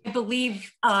 Right. I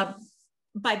believe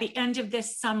by the end of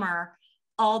this summer,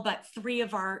 all but 3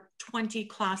 of our 20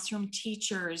 classroom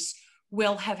teachers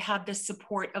will have had the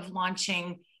support of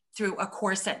launching through a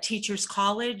course at Teachers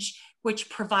College, which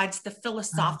provides the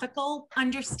philosophical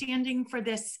understanding for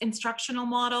this instructional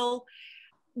model.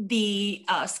 The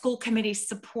school committee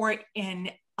support in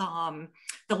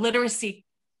the literacy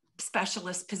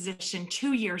specialist position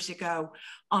 2 years ago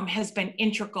has been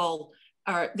integral.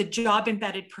 The job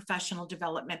embedded professional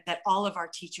development that all of our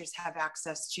teachers have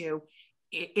access to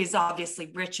is obviously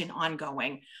rich and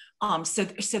ongoing. So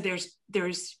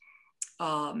there's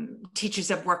teachers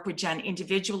that work with Jen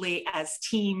individually, as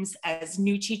teams, as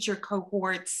new teacher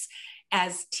cohorts,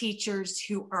 as teachers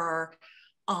who are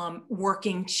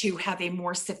working to have a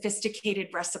more sophisticated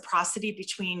reciprocity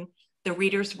between the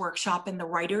readers workshop and the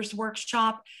writers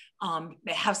workshop.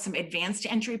 They have some advanced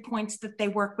entry points that they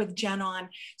work with Jen on.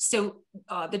 So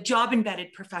the job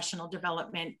embedded professional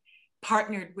development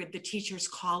partnered with the Teachers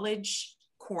College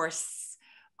course,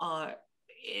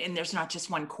 and there's not just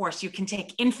one course, you can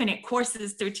take infinite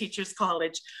courses through Teachers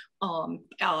College,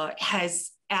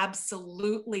 has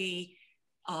absolutely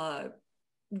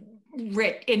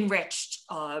enriched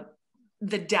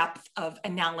the depth of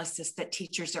analysis that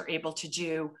teachers are able to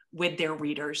do with their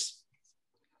readers.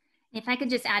 If I could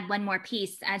just add one more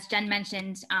piece, as Jen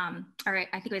mentioned, or I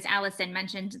think it was Allison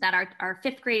mentioned, that our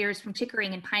 5th graders from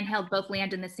Chickering and Pine Hill both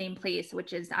land in the same place,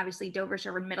 which is obviously Dover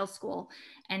Sherborn Middle School.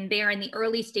 And they are in the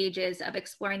early stages of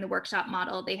exploring the workshop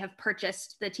model. They have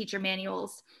purchased the teacher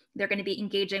manuals. They're going to be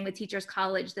engaging with Teachers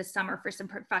College this summer for some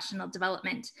professional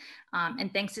development.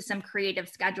 And thanks to some creative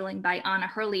scheduling by Anna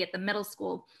Hurley at the middle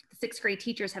school, the 6th grade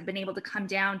teachers have been able to come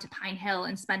down to Pine Hill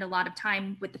and spend a lot of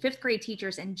time with the 5th grade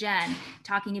teachers and Jen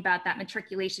talking about that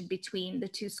matriculation between the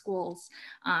 2 schools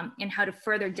and how to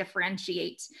further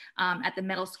differentiate at the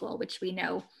middle school, which we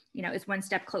know is one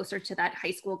step closer to that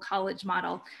high school college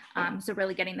model. So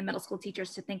really getting the middle school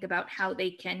teachers to think about how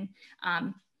they can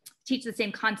teach the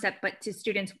same concept, but to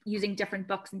students using different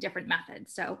books and different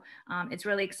methods. So it's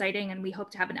really exciting, and we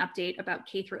hope to have an update about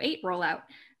K-8 rollout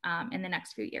in the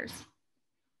next few years.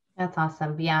 That's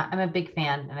awesome. Yeah, I'm a big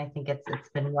fan, and I think it's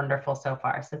been wonderful so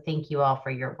far. So thank you all for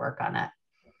your work on it.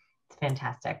 It's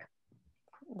fantastic.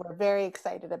 We're very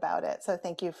excited about it. So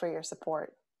thank you for your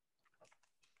support.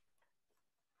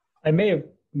 I may have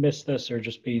missed this or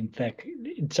just being thick.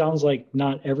 It sounds like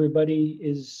not everybody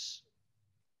is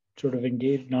sort of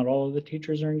engaged, not all of the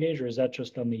teachers are engaged, or is that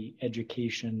just on the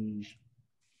education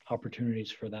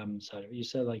opportunities for them side of it? You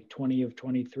said like 20 of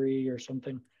 23 or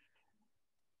something?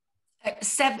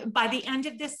 By the end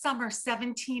of this summer,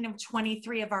 17 of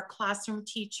 23 of our classroom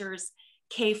teachers,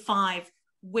 K-5,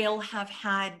 will have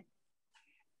had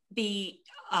the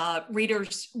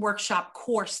Readers Workshop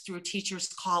course through Teachers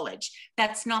College.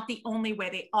 That's not the only way.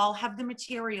 They all have the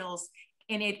materials,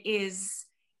 and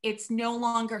it's no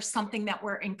longer something that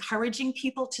we're encouraging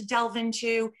people to delve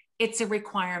into. It's a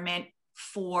requirement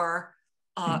for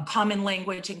common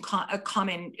language and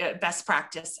common best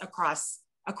practice across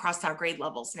our grade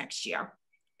levels next year.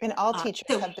 And all teachers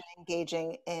have been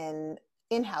engaging in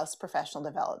in-house professional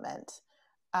development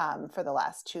for the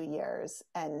last 2 years.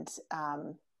 And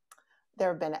there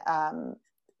have been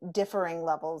differing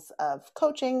levels of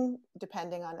coaching,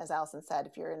 depending on, as Allison said,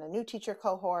 if you're in a new teacher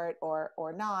cohort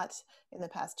or not in the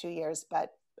past 2 years.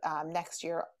 But next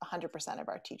year, 100% of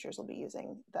our teachers will be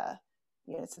using the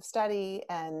units of study,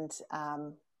 and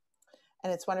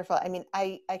it's wonderful. I mean,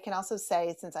 I can also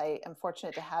say, since I am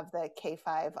fortunate to have the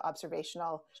K-5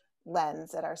 observational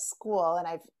lens at our school, and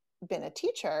I've been a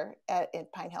teacher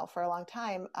at Pine Hill for a long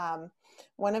time,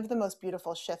 one of the most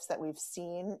beautiful shifts that we've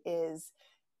seen is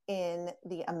in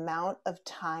the amount of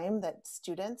time that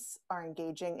students are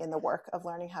engaging in the work of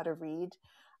learning how to read.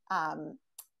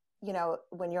 You know,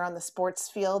 when you're on the sports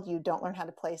field, you don't learn how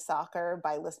to play soccer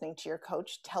by listening to your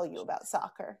coach tell you about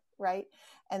soccer, right?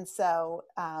 And so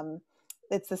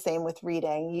it's the same with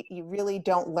reading. You really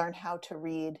don't learn how to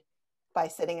read by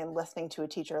sitting and listening to a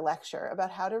teacher lecture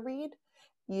about how to read.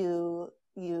 You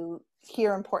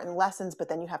hear important lessons, but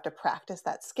then you have to practice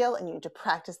that skill, and you need to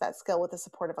practice that skill with the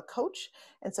support of a coach.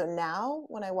 And so now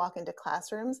when I walk into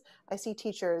classrooms, I see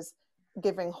teachers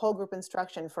giving whole group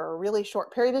instruction for a really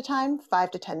short period of time,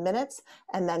 5 to 10 minutes,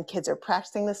 and then kids are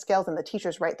practicing the skills, and the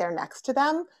teacher's right there next to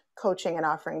them, coaching and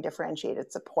offering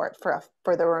differentiated support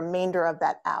for the remainder of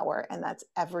that hour, and that's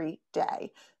every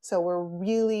day. So we're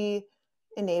really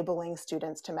enabling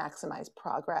students to maximize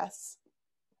progress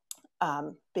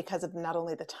because of not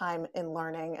only the time in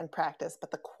learning and practice, but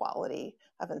the quality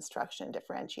of instruction and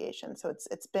differentiation. So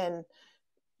it's been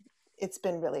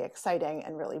really exciting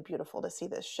and really beautiful to see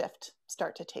this shift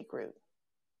start to take root.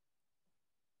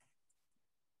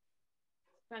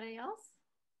 Anybody else?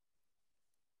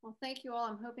 Well, thank you all.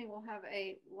 I'm hoping we'll have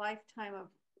a lifetime of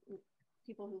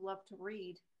people who love to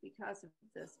read because of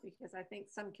this, because I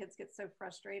think some kids get so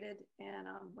frustrated and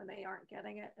when they aren't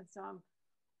getting it. And so I'm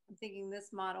thinking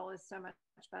this model is so much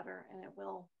better, and it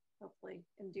will hopefully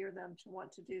endear them to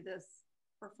want to do this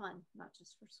for fun, not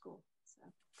just for school.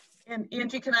 So. And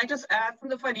Angie, can I just add, from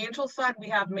the financial side, we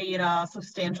have made a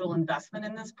substantial investment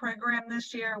in this program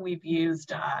this year. We've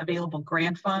used available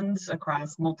grant funds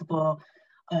across multiple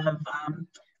of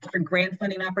different grant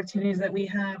funding opportunities that we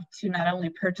have to not only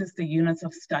purchase the units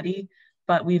of study,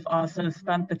 but we've also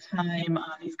spent the time,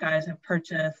 these guys have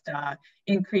purchased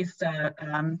increased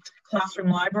classroom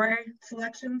library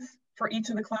selections for each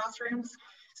of the classrooms.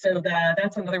 So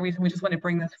that's another reason we just want to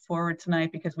bring this forward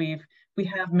tonight, because we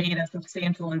have made a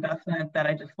substantial investment that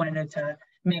I just wanted to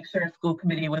make sure school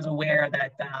committee was aware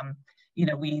that you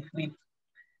know, we've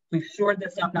shored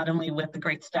this up not only with the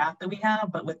great staff that we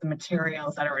have, but with the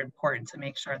materials that are important to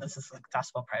make sure this is a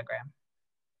successful program.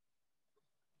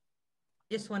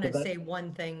 Just want to say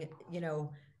one thing, you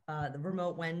know, the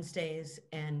remote Wednesdays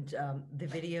and the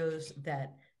videos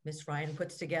that Miss Ryan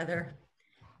puts together,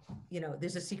 you know,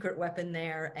 there's a secret weapon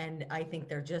there, and I think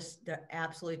they're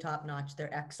absolutely top notch.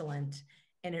 They're excellent.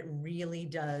 And it really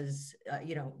does,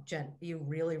 you know, Jen, you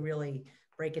really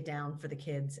break it down for the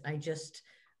kids. I just,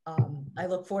 I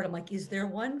look forward, I'm like, is there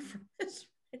one for Miss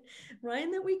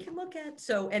Ryan that we can look at?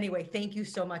 So anyway, thank you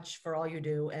so much for all you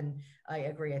do. And I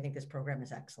agree, I think this program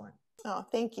is excellent. Oh,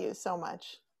 thank you so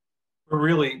much.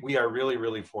 We are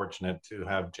really fortunate to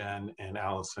have Jen and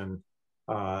Allison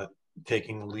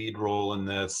taking the lead role in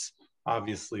this,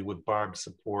 obviously with Barb's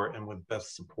support and with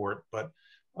Beth's support. But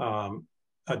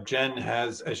Jen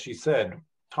has, as she said,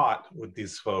 taught with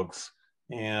these folks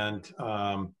and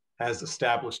has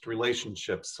established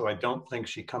relationships. So I don't think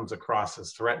she comes across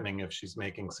as threatening if she's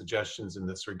making suggestions in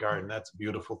this regard. And that's a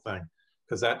beautiful thing,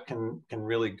 because that can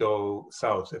really go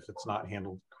south if it's not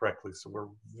handled correctly. So we're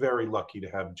very lucky to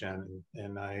have Jen,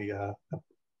 and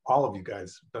all of you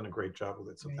guys have done a great job with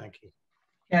it. So thank you.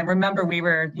 Yeah, remember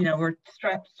we're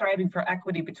striving for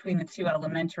equity between the two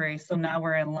elementaries. So now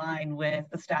we're in line with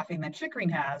the staffing that Chickering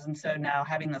has. And so now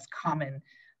having this common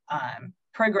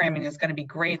programming is going to be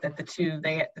great that the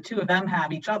two of them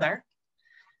have each other,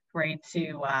 right,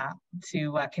 to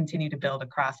continue to build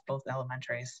across both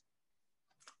elementaries.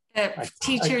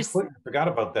 Teachers. I forgot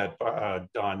about that,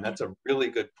 Dawn. That's a really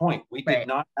good point. We did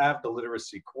not have the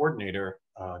literacy coordinator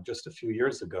just a few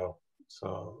years ago.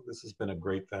 So this has been a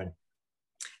great thing.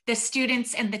 The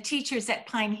students and the teachers at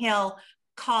Pine Hill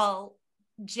call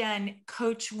Jen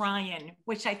Coach Ryan,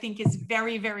 which I think is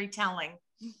very, very telling.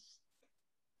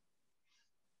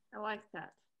 I like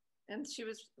that. And she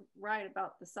was right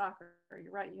about the soccer.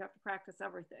 You're right, you have to practice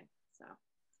everything. So,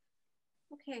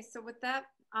 okay, so with that,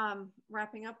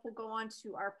 wrapping up, we'll go on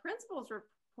to our principal's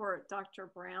report, Dr.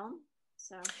 Brown.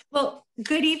 So. Well,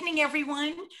 good evening,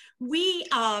 everyone.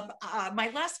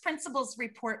 My last principal's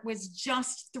report was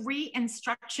just 3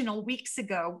 instructional weeks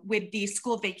ago with the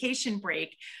school vacation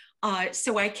break.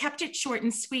 So I kept it short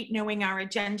and sweet, knowing our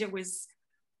agenda was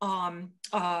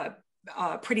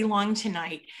pretty long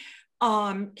tonight.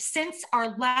 Since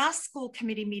our last school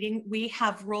committee meeting, we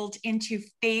have rolled into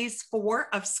phase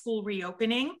 4 of school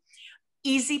reopening.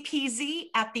 Easy peasy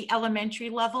at the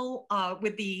elementary level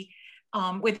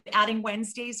with adding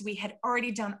Wednesdays. We had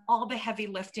already done all the heavy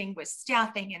lifting with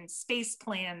staffing and space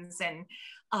plans and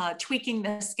tweaking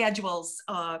the schedules.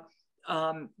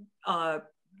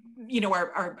 You know,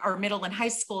 our middle and high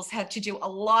schools had to do a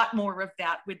lot more of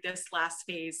that with this last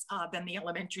phase than the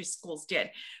elementary schools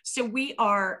did. So we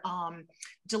are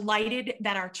delighted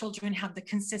that our children have the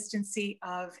consistency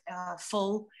of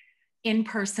full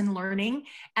in-person learning.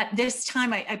 At this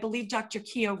time, I believe Dr.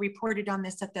 Keogh reported on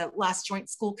this at the last joint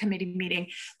school committee meeting.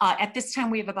 At this time,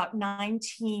 we have about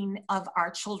 19 of our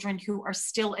children who are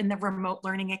still in the remote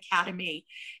learning academy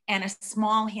and a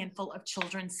small handful of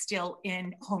children still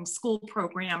in homeschool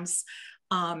programs.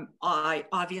 I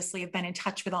obviously have been in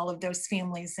touch with all of those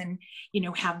families and, you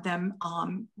know, have them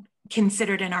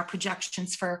considered in our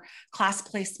projections for class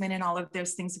placement and all of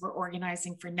those things we're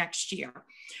organizing for next year.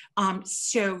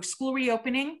 So school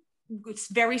reopening,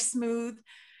 it's very smooth.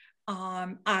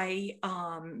 I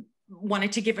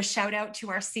wanted to give a shout out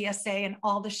to our CSA and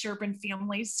all the Sherborn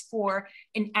families for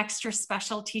an extra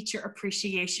special teacher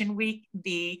appreciation week.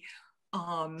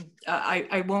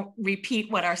 I won't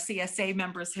repeat what our CSA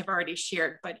members have already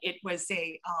shared, but it was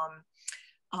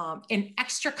an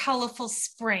extra colorful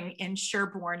spring in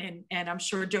Sherborn, and I'm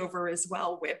sure Dover as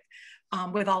well,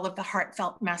 with all of the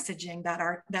heartfelt messaging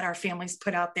that our families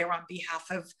put out there on behalf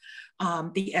of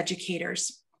the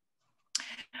educators.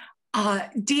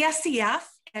 DSEF,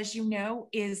 as you know,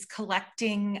 is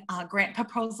collecting grant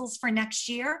proposals for next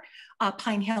year.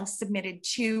 Pine Hill submitted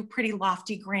 2 pretty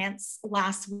lofty grants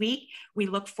last week. We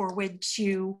look forward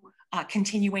to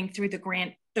continuing through the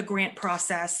grant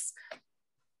process,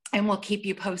 and we'll keep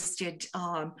you posted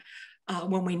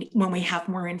when we have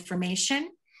more information.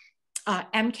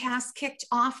 MCAS kicked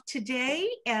off today,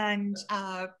 and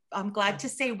I'm glad to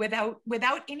say without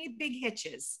any big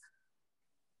hitches.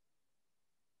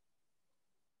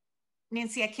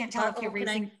 Nancy, I can't tell if you're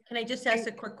raising. Can I just ask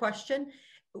a quick question?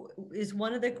 Is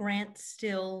one of the grants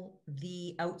still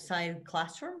the outside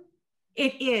classroom?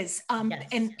 It is, Yes.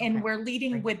 and we're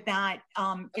leading with that.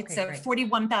 It's a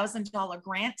 $41,000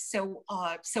 grant, so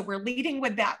we're leading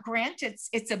with that grant.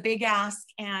 It's a big ask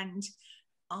and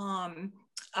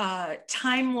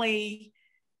timely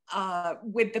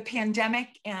with the pandemic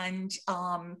and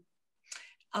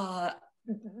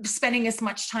spending as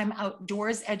much time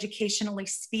outdoors, educationally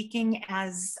speaking,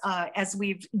 as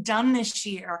we've done this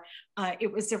year.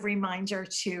 It was a reminder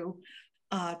to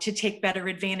take better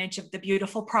advantage of the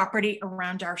beautiful property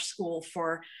around our school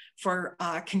for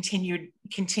continued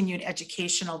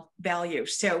educational value.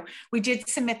 So we did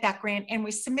submit that grant, and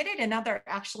we submitted another,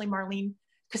 actually, Marlene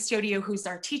Custodio, who's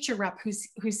our teacher rep,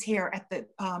 who's here at the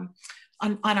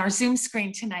on our Zoom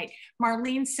screen tonight.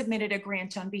 Marlene submitted a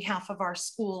grant on behalf of our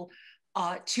school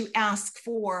to ask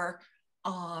for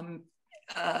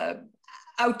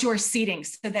outdoor seating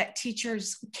so that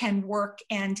teachers can work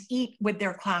and eat with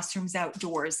their classrooms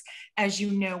outdoors. As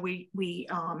you know, we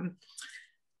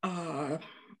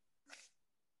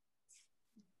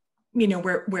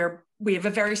have a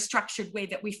very structured way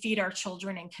that we feed our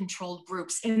children in controlled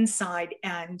groups inside,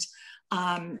 and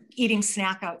eating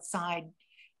snack outside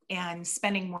and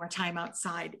spending more time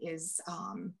outside is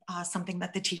something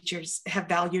that the teachers have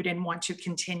valued and want to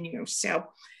continue. So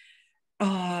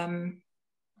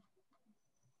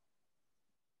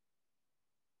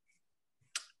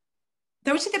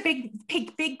those are the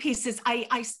big pieces.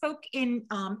 I spoke in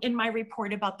my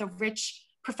report about the rich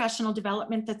professional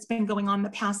development that's been going on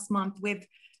the past month with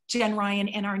Jen Ryan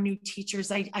and our new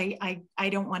teachers. I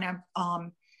don't want to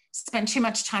spend too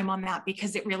much time on that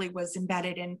because it really was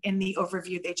embedded in the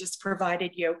overview they just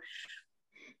provided you.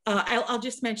 I'll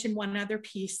just mention one other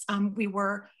piece. We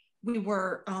were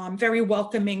very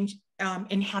welcoming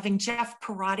in having Jeff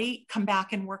Parati come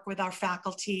back and work with our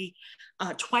faculty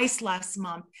twice last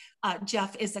month.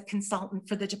 Jeff is a consultant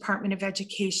for the Department of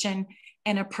Education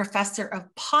and a professor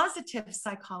of positive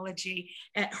psychology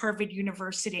at Harvard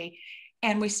University.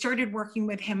 And we started working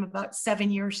with him about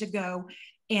 7 years ago,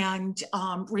 and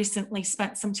recently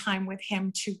spent some time with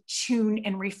him to tune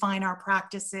and refine our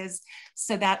practices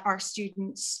so that our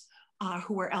students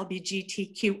who are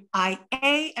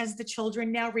LGBTQIA, as the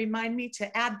children now remind me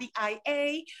to add the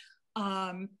IA,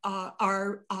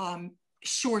 are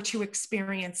sure to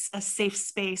experience a safe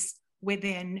space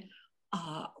within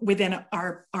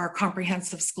our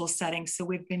comprehensive school setting. So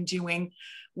we've been doing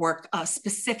work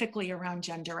specifically around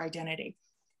gender identity,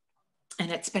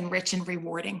 and it's been rich and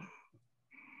rewarding.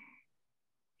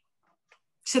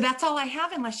 So that's all I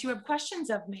have, unless you have questions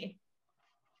of me.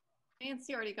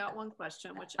 Nancy already got one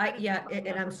question, which yeah, and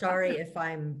I'm sorry if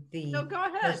I'm the no, go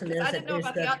ahead, person that I didn't know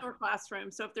about the the outdoor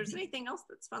classroom. So if there's anything else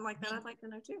that's fun like that, I'd like to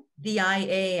know too. The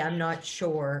IA, I'm not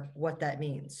sure what that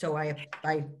means. So I'm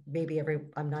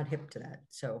not hip to that.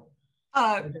 So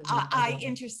I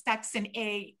intersex and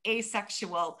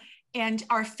asexual. And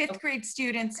our fifth grade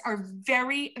students are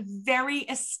very, very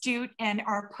astute and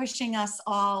are pushing us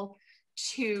all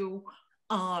to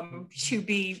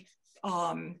be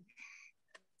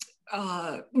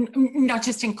not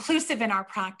just inclusive in our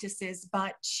practices,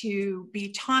 but to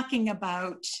be talking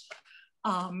about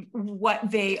what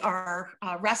they are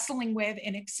wrestling with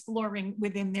and exploring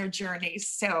within their journeys.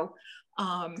 So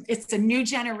it's a new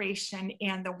generation,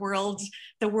 and the world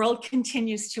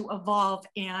continues to evolve,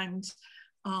 and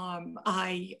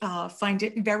I find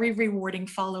it very rewarding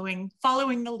following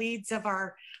the leads of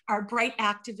our bright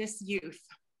activist youth.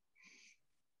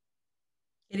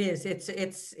 It is.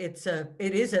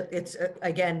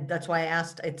 Again, that's why I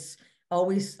asked.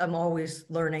 I'm always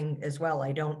learning as well.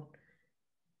 I don't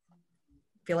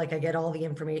feel like I get all the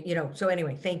information, so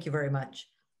anyway, thank you very much.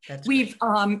 We've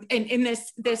in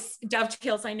this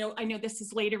dovetails. I know this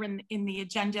is later in the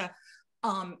agenda,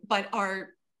 but are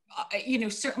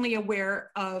certainly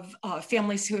aware of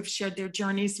families who have shared their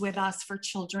journeys with us for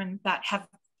children that have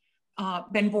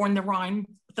been born the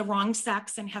wrong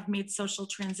sex and have made social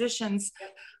transitions.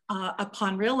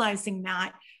 Upon realizing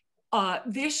that,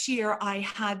 this year I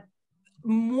had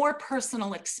more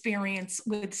personal experience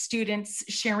with students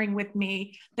sharing with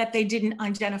me that they didn't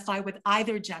identify with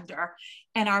either gender,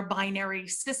 and our binary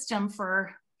system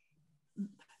for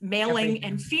maling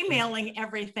and femaling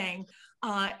everything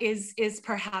is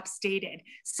perhaps dated.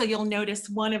 So you'll notice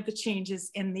one of the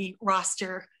changes in the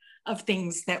roster of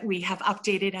things that we have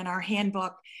updated in our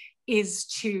handbook is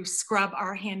to scrub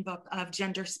our handbook of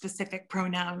gender specific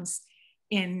pronouns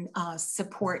in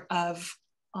support of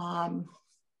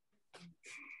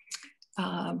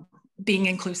being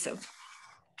inclusive.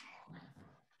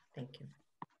 Thank you.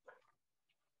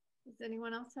 Does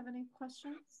anyone else have any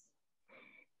questions,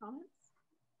 comments?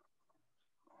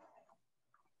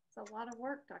 It's a lot of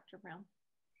work, Dr. Brown.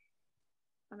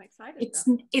 I'm excited.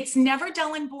 It's never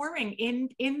dull and boring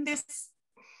in this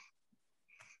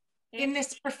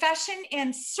profession,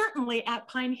 and certainly at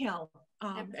Pine Hill.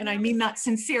 And I mean that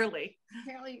sincerely.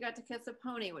 Apparently you got to kiss a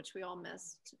pony, which we all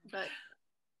missed, but.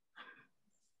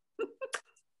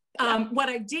 What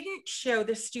I didn't show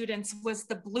the students was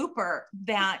the blooper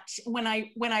that when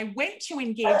I went to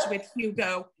engage with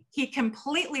Hugo, he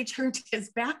completely turned his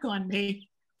back on me.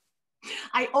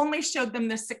 I only showed them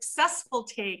the successful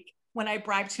take when I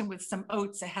bribed him with some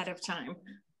oats ahead of time.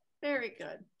 Very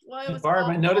good. Well, it was Barb,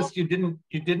 I noticed you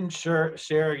didn't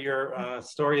share your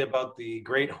story about the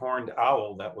great horned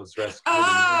owl that was rescued.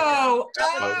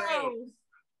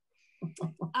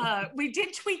 We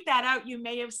did tweet that out. You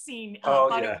may have seen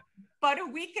about a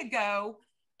week ago.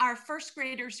 Our first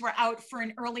graders were out for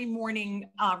an early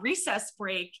morning recess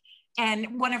break,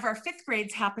 and one of our fifth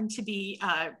grades happened to be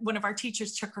one of our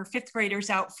teachers took her fifth graders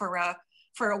out for a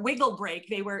wiggle break.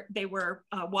 They were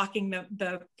walking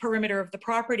the perimeter of the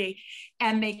property,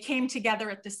 and they came together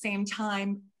at the same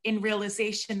time in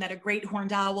realization that a great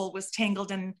horned owl was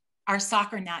tangled in our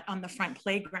soccer net on the front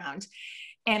playground.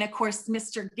 And of course,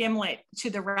 Mr. Gimlet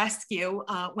to the rescue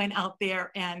went out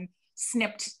there and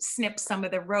snipped some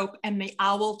of the rope, and the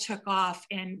owl took off.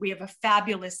 And we have a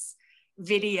fabulous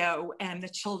video and the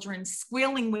children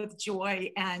squealing with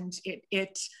joy, and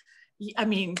it I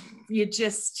mean, you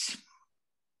just.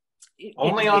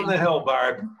 Only on the hill,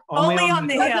 Barb. Only on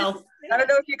the hill. I don't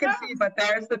know if you can see, but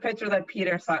there's the picture that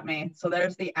Peter sent me. So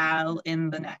there's the owl in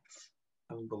the net.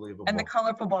 Unbelievable. And the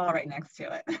colorful ball right next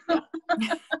to it.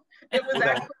 It was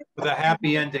actually with a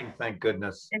happy ending, thank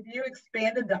goodness. If you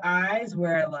expanded the eyes,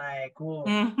 we're like, whoa,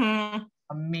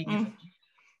 amazing.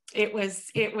 It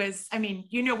was, I mean,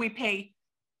 you know, we pay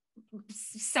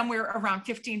somewhere around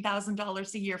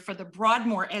 $15,000 a year for the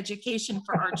Broadmoor education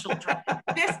for our children.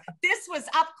 This was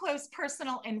up close,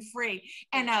 personal, and free.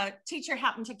 And a teacher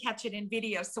happened to catch it in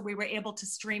video, so we were able to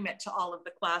stream it to all of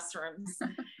the classrooms.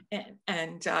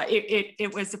 and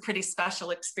it was a pretty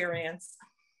special experience.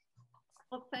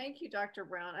 Well, thank you, Dr.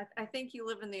 Brown. I think you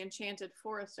live in the enchanted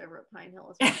forest over at Pine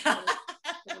Hill, as well,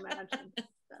 I can imagine.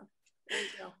 So there you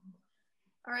go.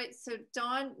 All right, so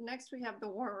Dawn, next we have the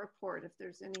warrant report, if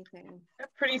there's anything.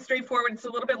 Pretty straightforward. It's a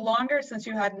little bit longer since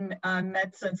you hadn't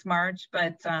met since March,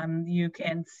 but you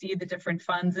can see the different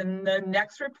funds. In the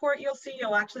next report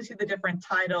you'll actually see the different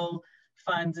title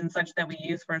funds and such that we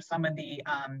use for some of the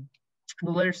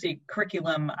literacy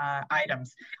curriculum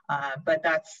items. But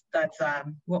that's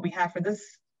what we have for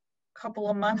this couple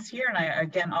of months here. And I,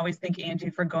 again, always thank Angie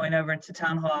for going over to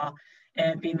Town Hall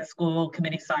and being the school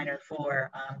committee signer for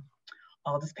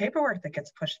all this paperwork that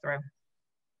gets pushed through.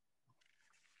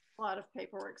 A lot of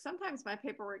paperwork. Sometimes my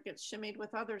paperwork gets shimmied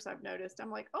with others, I've noticed.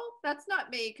 I'm like, oh, that's not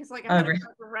me. Because like I had a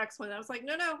Park and Recs one. I was like,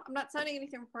 no, I'm not signing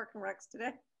anything for Park and Recs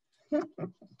today.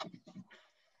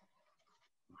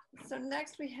 So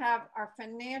next we have our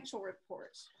financial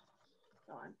report.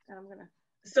 And I'm gonna.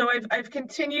 So I've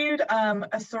continued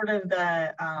a sort of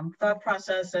the thought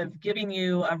process of giving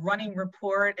you a running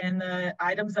report, and the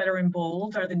items that are in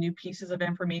bold are the new pieces of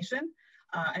information.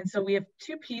 And so we have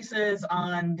two pieces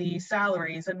on the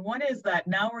salaries, and one is that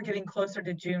now we're getting closer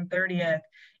to June 30th,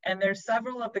 and there's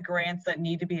several of the grants that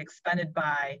need to be expended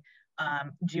by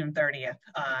June 30th.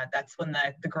 That's when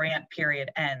the grant period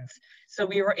ends. So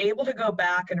we were able to go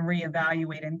back and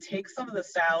reevaluate and take some of the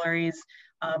salaries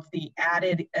of the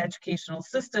added educational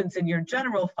assistants in your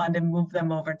general fund and move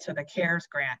them over to the CARES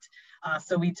grant.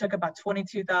 So we took about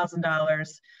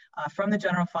 $22,000 from the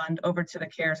general fund over to the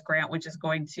CARES grant, which is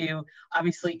going to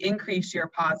obviously increase your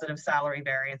positive salary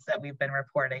variance that we've been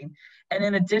reporting. And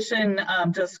in addition,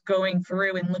 just going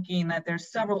through and looking that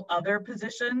there's several other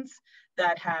positions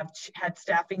that have had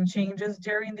staffing changes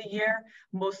during the year,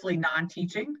 mostly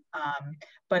non-teaching,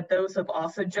 but those have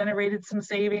also generated some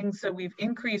savings. So we've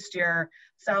increased your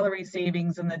salary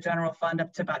savings in the general fund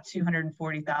up to about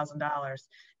 $240,000.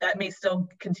 That may still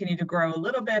continue to grow a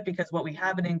little bit because what we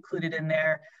haven't included in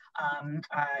there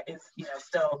is, you know,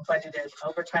 still budgeted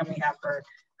overtime we have for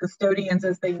custodians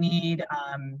as they need,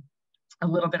 a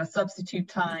little bit of substitute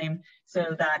time,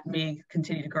 so that may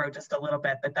continue to grow just a little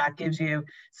bit, but that gives you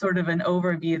sort of an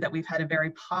overview that we've had a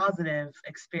very positive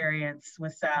experience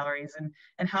with salaries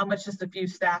and how much just a few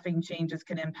staffing changes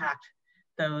can impact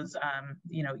those,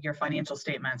 you know, your financial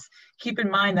statements. Keep in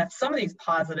mind that some of these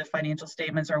positive financial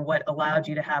statements are what allowed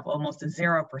you to have almost a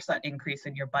 0% increase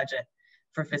in your budget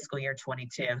for fiscal year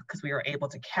 22, because we were able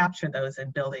to capture those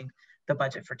in building the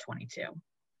budget for 22.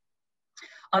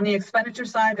 On the expenditure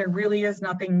side, there really is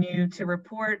nothing new to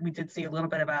report. We did see a little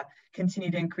bit of a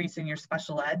continued increase in your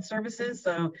special ed services.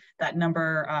 So that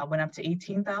number went up to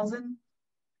 18,000.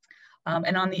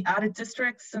 And on the out of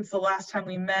district, since the last time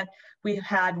we met, we've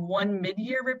had one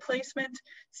mid-year replacement.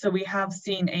 So we have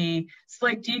seen a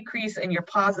slight decrease in your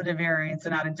positive variance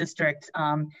in out of district.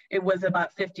 It was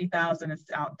about 50,000, it's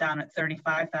down at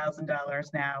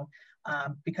 $35,000 now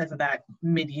because of that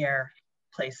mid-year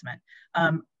placement.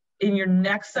 In your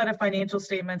next set of financial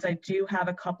statements, I do have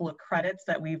a couple of credits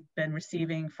that we've been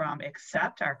receiving from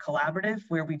Accept, our collaborative,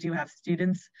 where we do have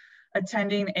students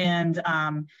attending, and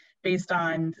based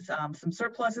on some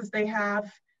surpluses they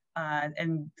have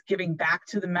and giving back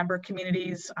to the member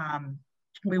communities,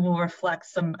 we will reflect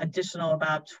some additional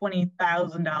about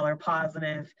 $20,000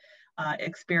 positive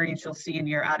experience you'll see in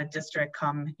your out of district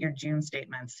come your June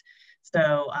statements.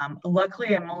 So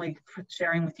luckily, I'm only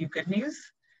sharing with you good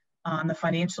news on the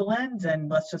financial end, and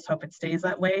let's just hope it stays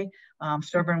that way.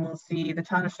 Sherborn will see, the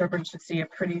town of Sherborn should see a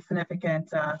pretty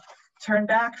significant turn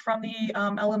back from the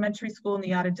elementary school in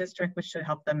the out of district, which should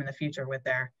help them in the future with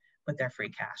their free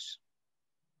cash.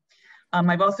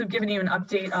 I've also given you an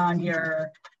update on your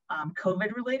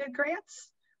COVID related grants.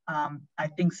 I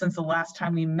think since the last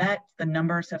time we met, the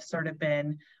numbers have sort of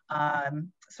been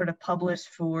published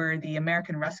for the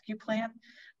American Rescue Plan.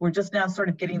 We're just now sort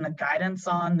of getting the guidance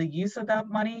on the use of that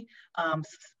money.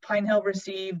 Pine Hill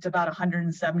received about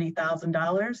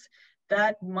 $170,000.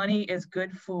 That money is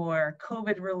good for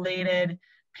COVID related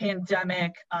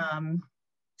pandemic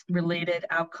related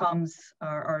outcomes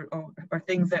or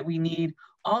things that we need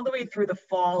all the way through the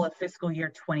fall of fiscal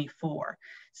year 24.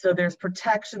 So there's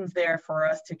protections there for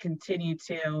us to continue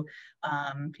to,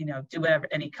 do whatever,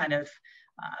 any kind of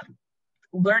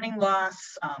learning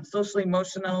loss, social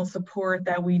emotional support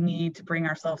that we need to bring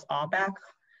ourselves all back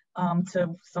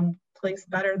to some place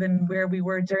better than where we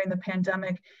were during the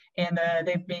pandemic. And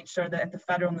they've made sure that at the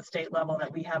federal and the state level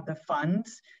that we have the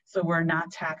funds, so we're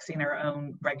not taxing our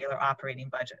own regular operating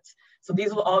budgets. So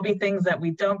these will all be things that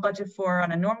we don't budget for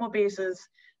on a normal basis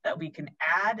that we can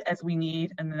add as we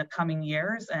need in the coming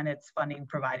years, and it's funding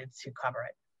provided to cover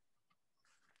it.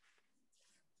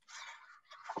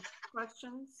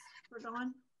 Questions for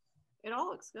Dawn? It all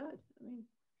looks good. I mean,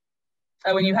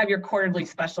 oh, and you have your quarterly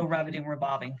special revenue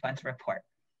revolving funds report.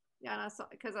 Yeah, and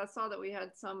I saw that we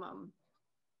had some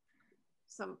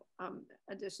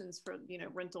additions for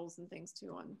rentals and things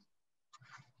too on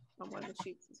one of the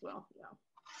sheets as well. Yeah.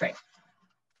 Great.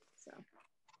 So,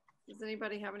 does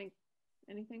anybody have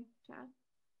anything to add?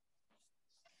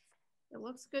 It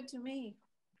looks good to me.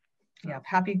 Yeah,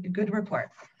 good report.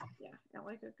 Yeah, I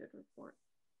like a good report.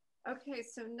 Okay,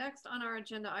 so next on our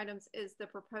agenda items is the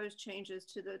proposed changes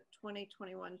to the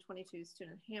 2021-22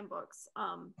 student handbooks,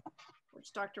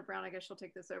 which Dr. Brown, I guess you'll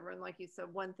take this over. And like you said,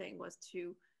 one thing was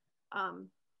to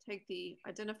take the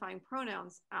identifying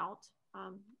pronouns out.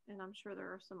 And I'm sure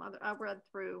there are some other, I read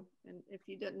through, and if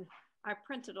you didn't, I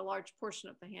printed a large portion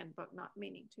of the handbook, not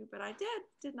meaning to, but I did,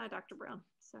 didn't I, Dr. Brown?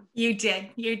 So you did.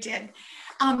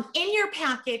 In your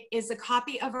packet is a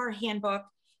copy of our handbook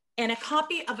and a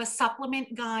copy of a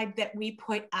supplement guide that we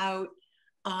put out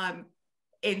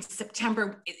in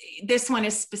September. This one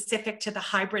is specific to the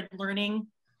hybrid learning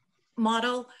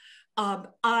model.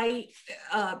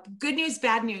 Good news,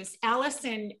 bad news.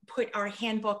 Allison put our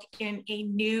handbook in a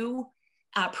new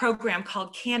program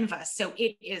called Canvas. So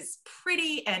it is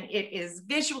pretty and it is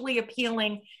visually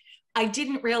appealing. I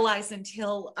didn't realize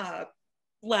until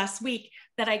last week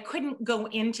that I couldn't go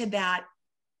into that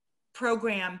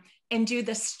program and do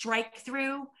the strike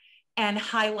through and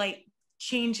highlight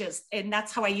changes. And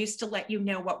that's how I used to let you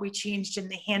know what we changed in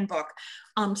the handbook.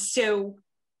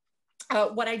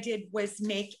 What I did was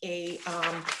make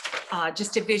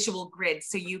just a visual grid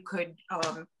so you could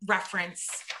reference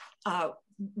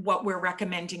what we're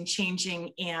recommending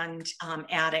changing and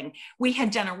adding. We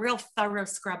had done a real thorough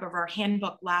scrub of our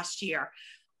handbook last year.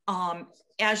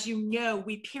 As you know,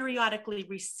 we periodically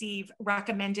receive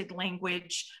recommended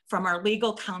language from our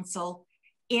legal counsel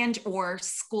and or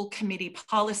school committee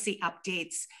policy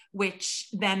updates, which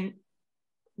then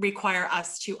require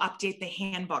us to update the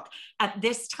handbook. At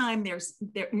this time, there's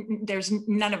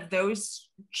none of those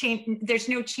there's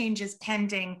no changes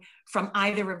pending from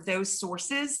either of those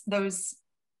sources. Those,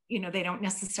 they don't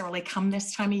necessarily come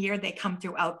this time of year, they come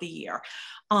throughout the year.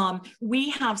 We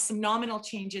have some nominal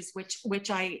changes, which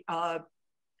I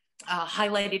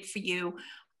highlighted for you.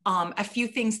 A few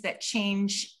things that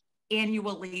change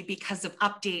annually because of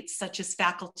updates, such as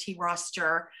faculty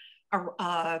roster.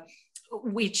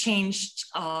 We changed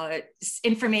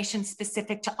information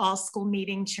specific to all school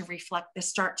meeting to reflect the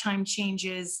start time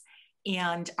changes,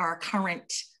 and our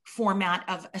current format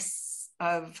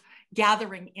of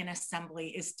gathering in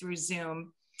assembly is through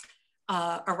Zoom.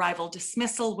 Arrival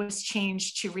dismissal was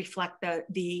changed to reflect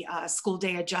the school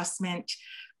day adjustment.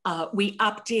 We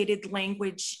updated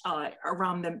language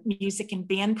around the music and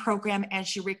band program.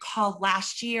 As you recall,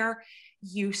 last year,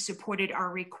 you supported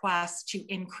our request to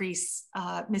increase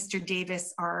Mr.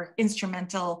 Davis, our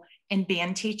instrumental and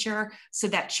band teacher, so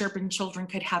that Sherborn children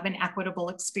could have an equitable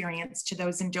experience to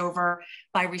those in Dover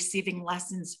by receiving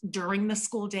lessons during the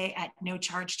school day at no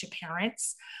charge to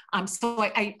parents. So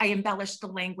I embellished the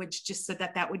language just so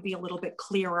that would be a little bit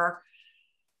clearer.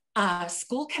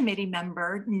 School committee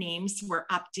member names were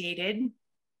updated.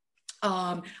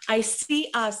 I see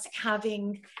us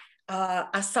having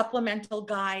a supplemental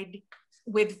guide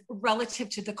with relative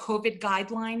to the COVID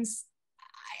guidelines.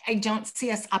 I don't see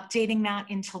us updating that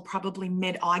until probably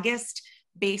mid-August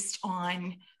based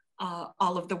on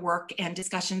all of the work and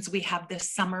discussions we have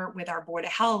this summer with our Board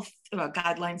of Health,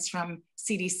 guidelines from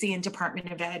CDC and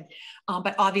Department of Ed.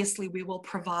 But obviously we will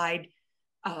provide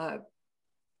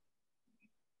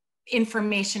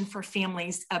information for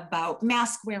families about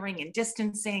mask wearing and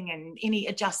distancing and any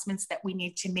adjustments that we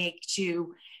need to make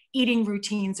to eating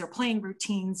routines or playing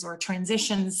routines or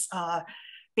transitions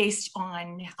based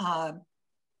on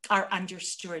our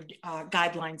understood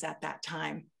guidelines at that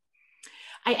time.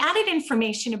 I added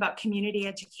information about community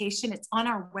education. It's on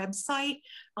our website,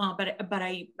 but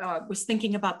I was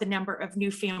thinking about the number of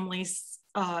new families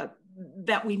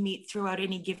that we meet throughout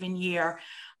any given year,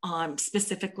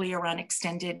 specifically around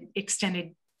extended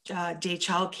day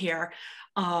childcare.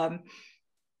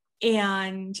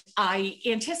 And I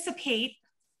anticipate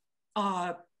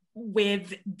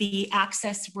with the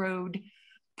access road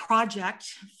project,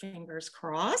 fingers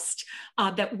crossed,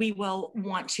 that we will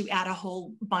want to add a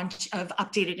whole bunch of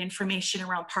updated information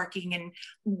around parking and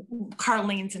car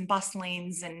lanes and bus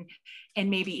lanes, and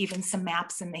maybe even some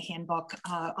maps in the handbook.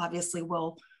 Obviously,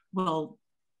 we'll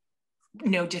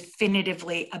know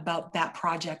definitively about that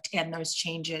project and those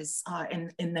changes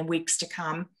in the weeks to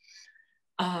come.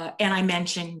 And I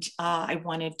mentioned I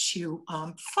wanted to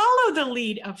follow the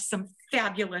lead of some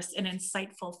fabulous and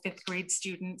insightful 5th grade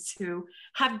students who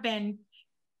have been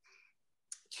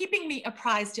keeping me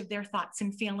apprised of their thoughts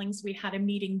and feelings. We had a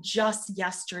meeting just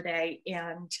yesterday,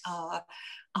 and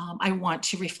I want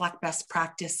to reflect best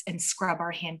practice and scrub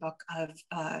our handbook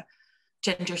of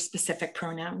gender-specific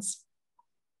pronouns.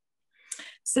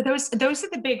 So those are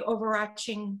the big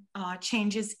overarching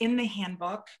changes in the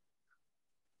handbook.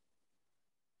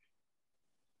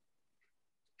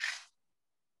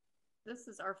 This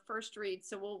is our first read,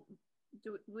 so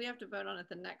we have to vote on it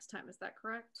the next time. Is that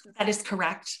correct? That is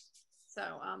correct. So,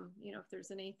 you know, if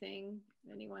there's anything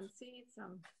anyone sees,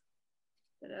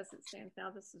 but as it stands now,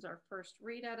 this is our first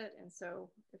read at it. And so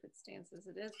if it stands as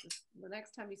it is, the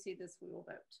next time you see this, we will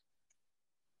vote.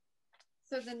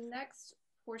 So the next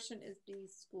portion is the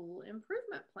school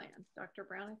improvement plan. Dr.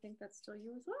 Brown, I think that's still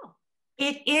you as well.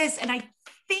 It is, and I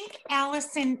think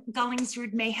Allison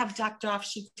Gullingsrud may have ducked off.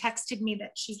 She texted me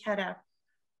that she had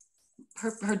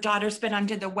her daughter's been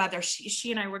under the weather.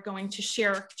 She and I were going to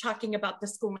share talking about the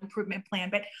school improvement plan,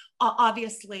 but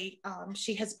obviously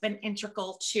she has been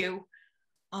integral to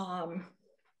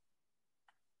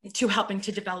helping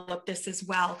to develop this as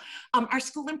well. Our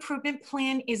school improvement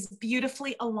plan is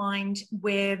beautifully aligned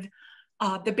with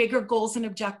the bigger goals and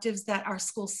objectives that our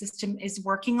school system is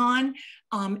working on.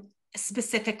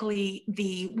 Specifically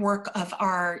the work of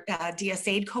our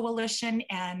DSAID coalition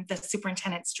and the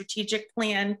superintendent strategic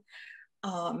plan.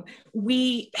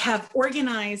 We have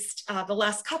organized the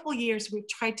last couple years, we've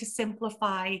tried to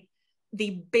simplify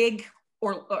the big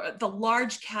or the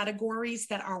large categories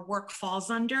that our work falls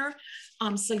under.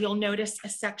 So you'll notice a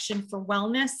section for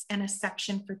wellness and a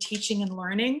section for teaching and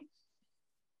learning.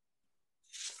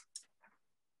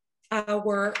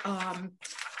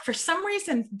 For some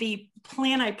reason, the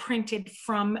plan I printed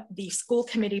from the school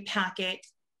committee packet,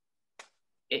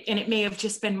 and it may have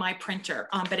just been my printer,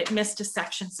 but it missed a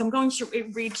section. So I'm going to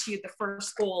read to you the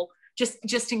first goal,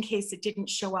 just in case it didn't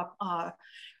show up,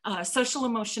 social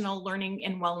emotional learning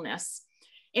and wellness.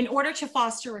 In order to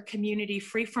foster a community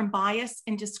free from bias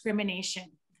and discrimination,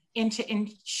 and to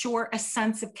ensure a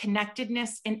sense of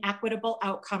connectedness and equitable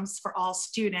outcomes for all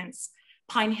students,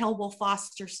 Pine Hill will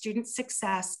foster student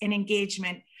success and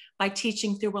engagement by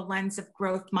teaching through a lens of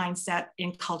growth mindset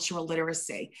and cultural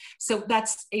literacy. So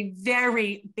that's a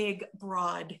very big,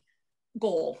 broad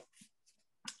goal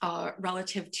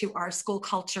relative to our school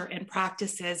culture and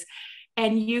practices.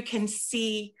 And you can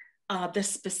see the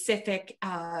specific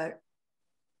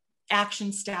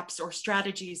action steps or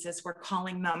strategies, as we're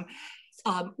calling them.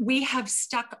 We have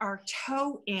stuck our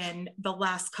toe in the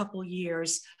last couple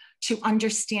years to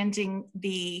understanding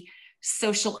the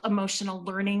social emotional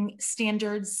learning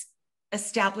standards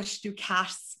established through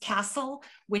CASEL,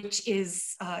 which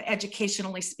is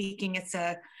educationally speaking, it's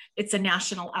a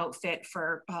national outfit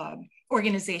for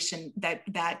organization that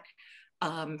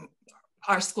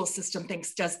our school system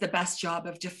thinks does the best job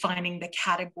of defining the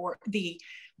category,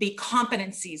 the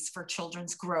competencies for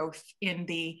children's growth in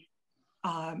the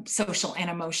social and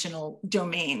emotional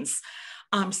domains.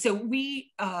 So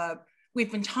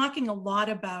we've been talking a lot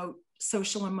about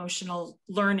social emotional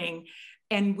learning,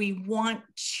 and we want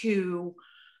to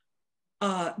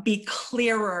be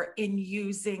clearer in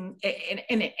using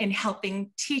and helping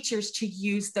teachers to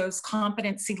use those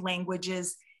competency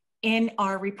languages in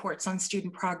our reports on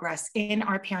student progress, in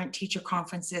our parent-teacher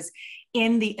conferences,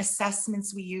 in the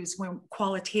assessments we use when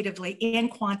qualitatively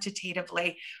and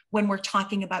quantitatively when we're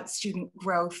talking about student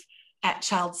growth at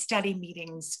child study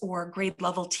meetings or grade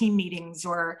level team meetings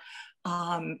or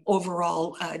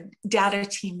overall data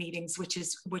team meetings, which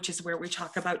is where we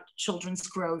talk about children's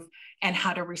growth and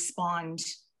how to respond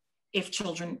if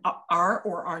children are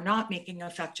or are not making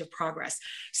effective progress.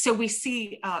 So we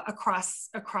see across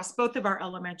both of our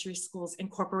elementary schools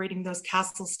incorporating those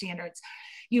CASEL standards.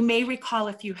 You may recall,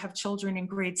 if you have children in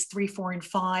grades 3, 4, and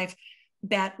 5,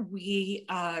 that we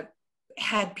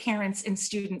had parents and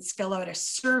students fill out a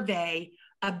survey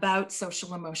about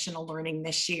social emotional learning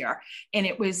this year. And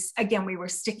it was, again, we were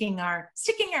sticking our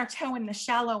toe in the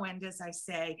shallow end, as I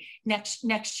say.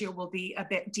 Next year will be a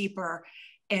bit deeper,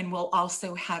 and we'll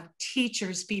also have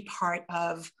teachers be part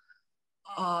of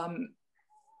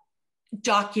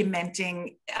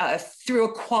documenting through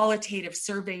a qualitative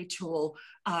survey tool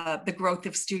the growth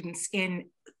of students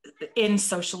in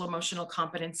social emotional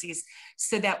competencies,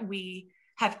 so that we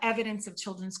have evidence of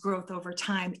children's growth over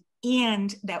time,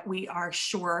 and that we are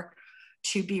sure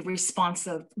to be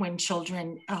responsive when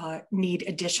children need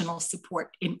additional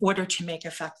support in order to make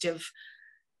effective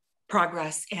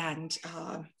progress and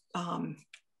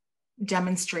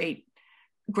demonstrate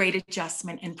great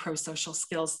adjustment and pro-social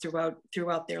skills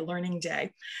throughout their learning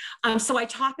day. So I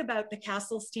talk about the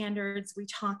CASEL standards. We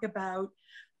talk about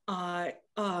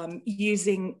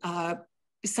using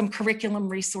some curriculum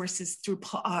resources through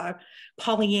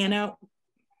Pollyanna,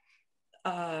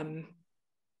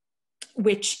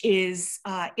 which is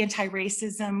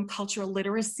anti-racism, cultural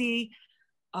literacy,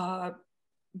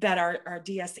 that our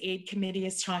DS Aid committee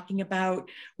is talking about.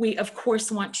 We, of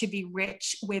course, want to be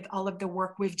rich with all of the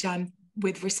work we've done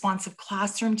with responsive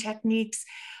classroom techniques,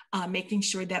 making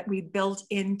sure that we build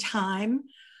in time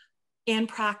and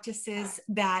practices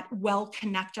that well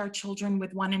connect our children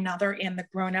with one another and the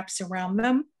grown-ups around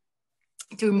them,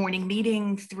 through morning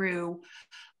meeting, through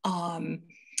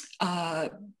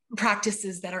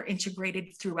practices that are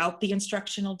integrated throughout the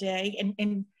instructional day.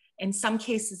 And in some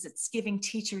cases, it's giving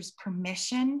teachers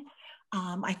permission.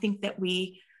 I think that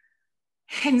we,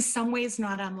 in some ways,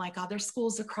 not unlike other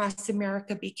schools across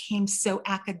America, became so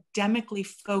academically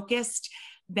focused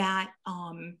that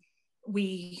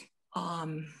we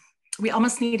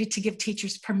almost needed to give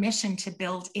teachers permission to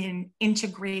build in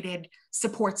integrated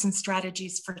supports and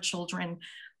strategies for children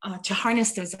to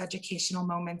harness those educational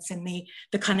moments and the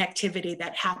connectivity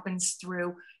that happens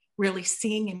through really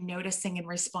seeing and noticing and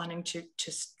responding to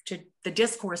the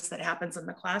discourse that happens in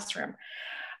the classroom.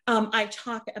 I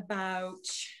talk about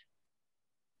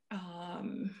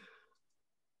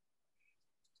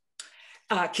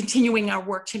continuing our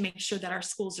work to make sure that our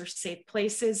schools are safe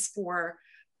places for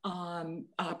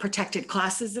protected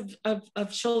classes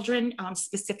of children,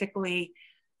 specifically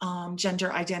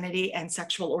gender identity and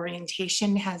sexual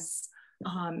orientation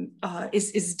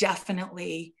is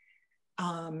definitely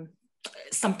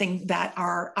something that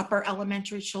our upper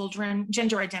elementary children,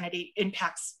 gender identity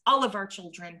impacts all of our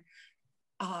children,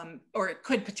 or it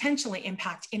could potentially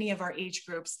impact any of our age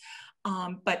groups.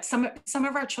 But some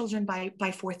of our children by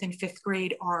 4th and 5th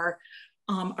grade are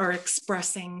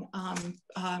expressing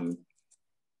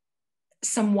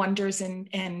some wonders and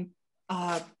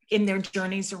in their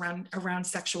journeys around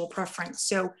sexual preference.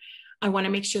 So I want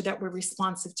to make sure that we're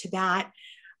responsive to that.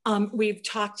 We've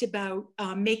talked about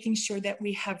making sure that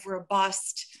we have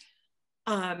robust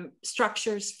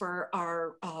structures for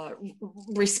our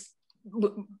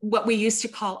what we used to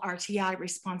call RTI,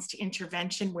 response to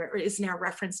intervention, where it is now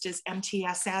referenced as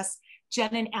MTSS.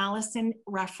 Jen and Allison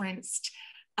referenced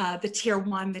the tier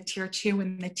 1, the tier 2,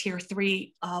 and the tier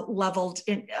 3 leveled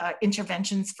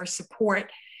interventions for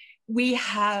support. We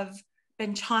have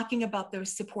been talking about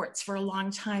those supports for a long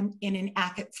time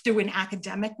through an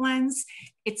academic lens.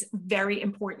 It's very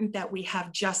important that we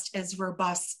have just as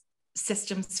robust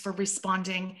systems for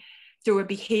responding through a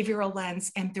behavioral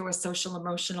lens and through a social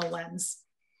emotional lens.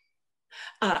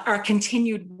 Our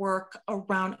continued work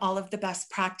around all of the best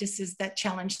practices that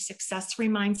Challenge Success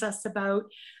reminds us about,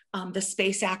 the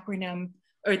SPACE acronym,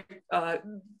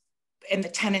 and the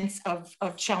tenets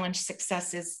of Challenge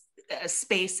Success is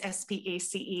SPACE,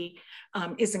 S-P-A-C-E,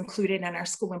 is included in our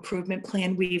school improvement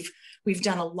plan. We've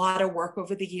done a lot of work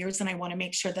over the years, and I want to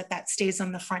make sure that that stays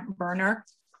on the front burner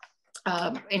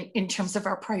in terms of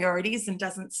our priorities and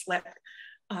doesn't slip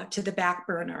to the back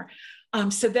burner.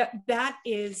 So that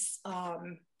is,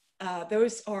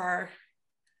 those are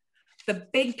the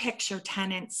big picture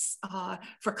tenets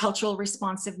for cultural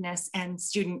responsiveness and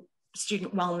student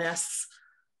wellness.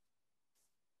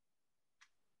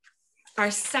 Our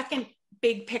second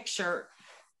big picture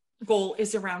goal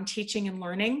is around teaching and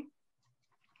learning.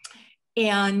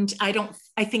 And I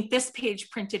think this page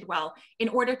printed well. In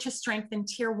order to strengthen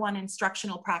tier 1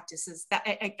 instructional practices,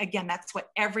 again, that's what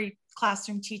every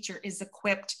classroom teacher is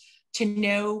equipped to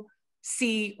know,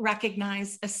 see,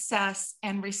 recognize, assess,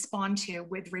 and respond to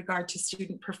with regard to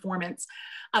student performance.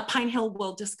 Pine Hill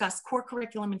will discuss core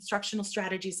curriculum instructional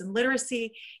strategies in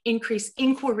literacy, increase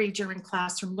inquiry during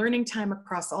classroom learning time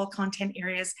across all content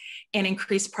areas, and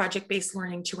increase project-based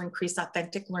learning to increase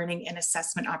authentic learning and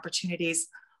assessment opportunities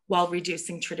while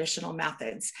reducing traditional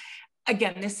methods.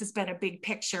 again, this has been a big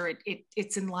picture.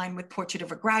 It's in line with Portrait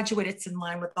of a Graduate. It's in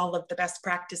line with all of the best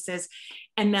practices.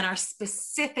 And then our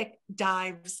specific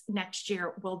dives next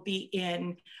year will be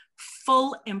in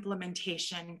full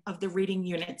implementation of the reading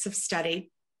units of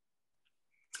study.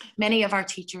 Many of our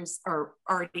teachers are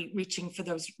already reaching for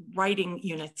those writing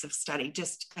units of study,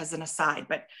 just as an aside,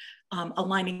 but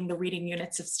aligning the reading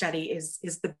units of study is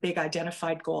the big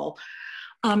identified goal.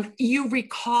 You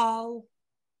recall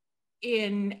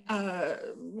in a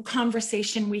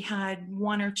conversation we had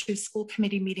 1 or 2 school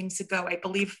committee meetings ago, I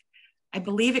believe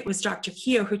it was Dr.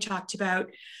 Keogh who talked about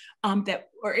that,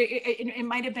 or it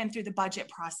might have been through the budget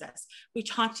process. We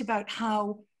talked about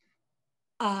how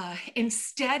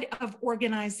instead of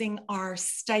organizing our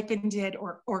stipended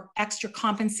or extra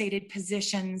compensated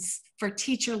positions for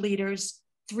teacher leaders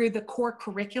through the core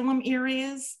curriculum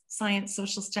areas, science,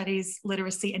 social studies,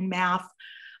 literacy, and math,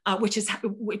 which is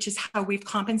how we've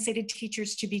compensated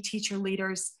teachers to be teacher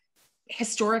leaders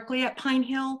historically at Pine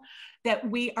Hill, that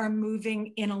we are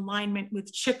moving in alignment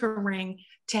with Chickering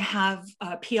to have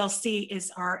PLC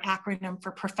is our acronym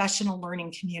for Professional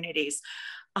Learning Communities.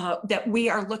 That we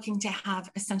are looking to have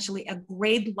essentially a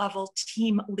grade level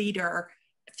team leader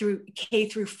through K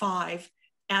through 5,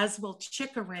 as will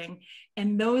Chickering,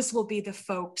 and those will be the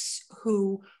folks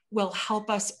who will help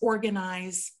us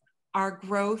organize our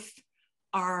growth,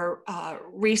 our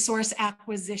resource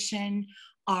acquisition,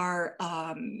 our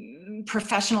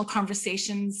professional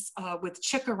conversations with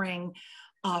Chickering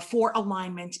for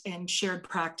alignment and shared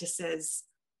practices.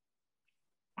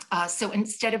 So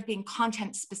instead of being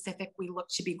content specific, we look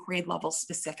to be grade level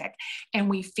specific. And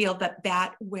we feel that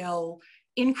that will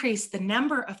increase the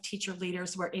number of teacher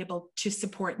leaders we're able to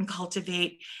support and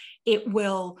cultivate. It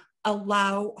will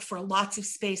allow for lots of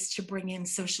space to bring in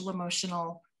social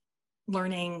emotional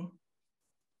learning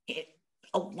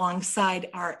alongside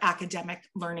our academic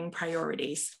learning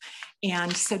priorities.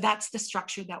 And so that's the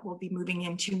structure that we'll be moving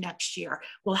into next year.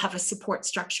 We'll have a support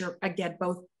structure, again,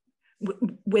 both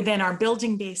within our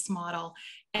building-based model,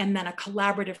 and then a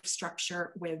collaborative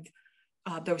structure with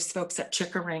those folks at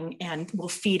Chickering, and we'll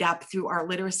feed up through our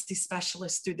literacy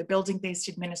specialists, through the building-based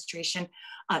administration,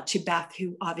 to Beth,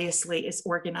 who obviously is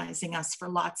organizing us for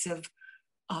lots of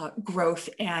growth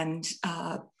and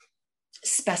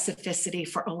specificity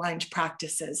for aligned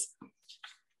practices.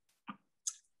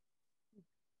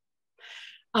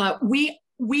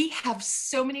 We have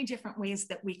so many different ways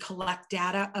that we collect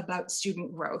data about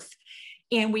student growth.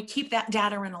 And we keep that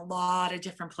data in a lot of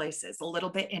different places, a little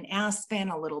bit in Aspen,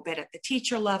 a little bit at the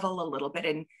teacher level, a little bit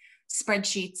in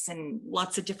spreadsheets and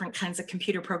lots of different kinds of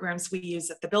computer programs we use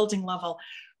at the building level.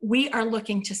 We are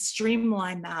looking to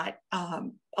streamline that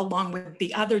along with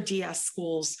the other DS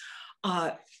schools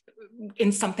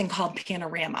in something called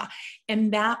Panorama.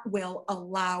 And that will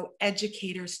allow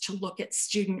educators to look at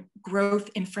student growth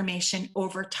information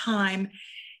over time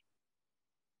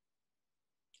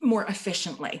more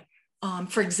efficiently.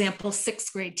 For example,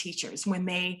 6th grade teachers,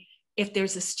 if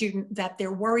there's a student that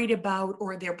they're worried about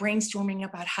or they're brainstorming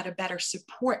about how to better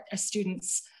support a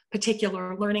student's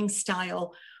particular learning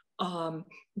style,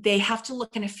 they have to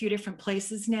look in a few different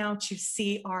places now to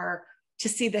see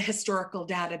the historical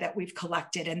data that we've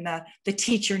collected and the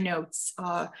teacher notes.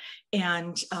 So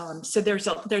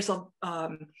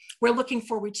we're looking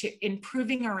forward to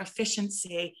improving our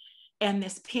efficiency, and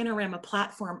this Panorama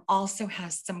platform also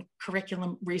has some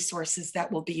curriculum resources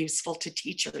that will be useful to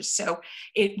teachers. So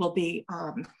it will be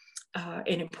an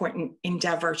important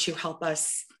endeavor to help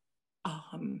us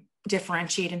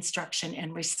differentiate instruction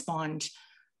and respond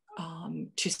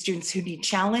to students who need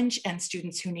challenge and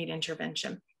students who need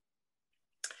intervention.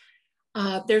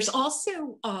 There's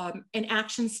also an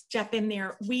action step in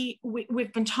there.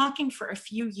 We've been talking for a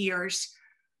few years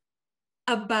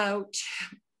about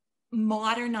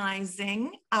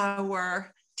modernizing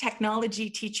our technology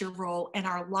teacher role and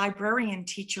our librarian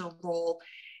teacher role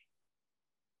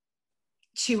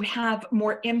to have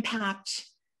more impact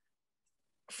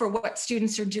for what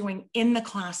students are doing in the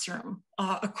classroom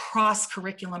across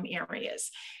curriculum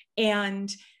areas. And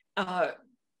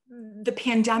the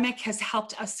pandemic has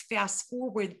helped us fast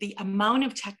forward the amount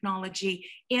of technology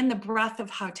and the breadth of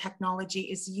how technology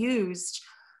is used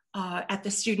at the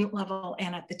student level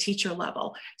and at the teacher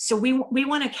level. So we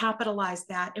want to capitalize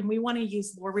that, and we want to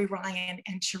use Lori Ryan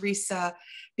and Teresa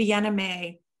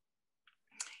Biename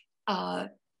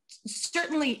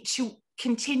certainly to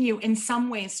continue in some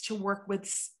ways to work with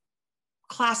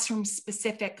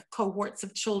classroom-specific cohorts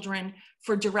of children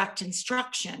for direct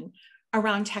instruction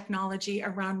around technology,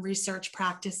 around research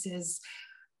practices,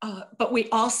 but we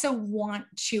also want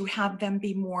to have them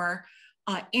be more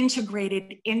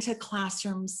integrated into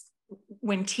classrooms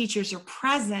when teachers are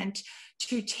present,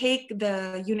 to take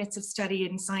the units of study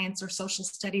in science or social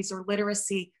studies or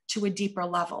literacy to a deeper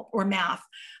level, or math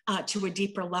to a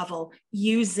deeper level,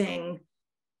 using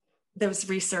those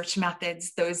research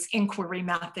methods, those inquiry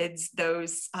methods,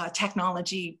 those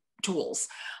technology tools.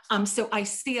 So I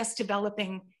see us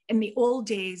developing. In the old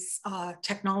days,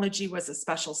 technology was a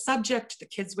special subject. The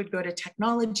kids would go to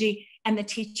technology and the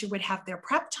teacher would have their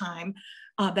prep time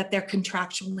that they're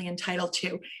contractually entitled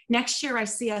to. Next year, I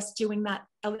see us doing that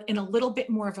in a little bit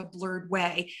more of a blurred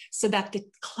way, so that the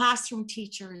classroom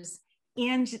teachers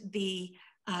and the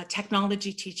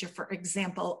technology teacher, for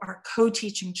example, are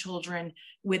co-teaching children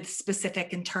with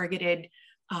specific and targeted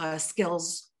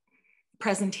skills,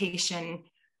 presentation,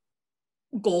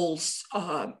 goals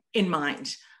in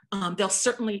mind. There'll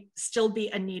certainly still be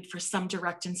a need for some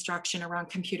direct instruction around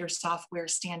computer software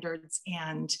standards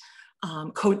and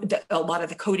a lot of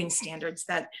the coding standards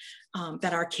that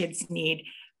our kids need.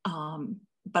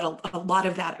 But a lot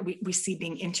of that we see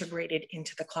being integrated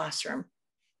into the classroom.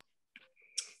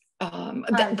 Our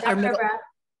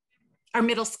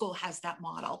middle school has that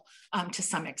model to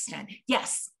some extent.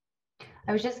 Yes.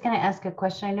 I was just going to ask a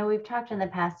question. I know we've talked in the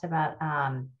past about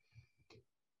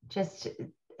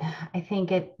I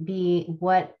think it be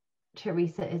what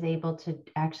Teresa is able to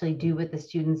actually do with the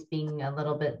students being a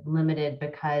little bit limited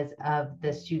because of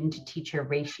the student to teacher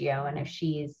ratio. And if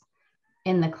she's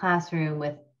in the classroom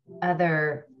with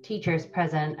other teachers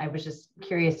present, I was just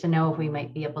curious to know if we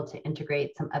might be able to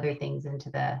integrate some other things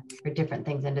into or different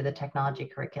things into the technology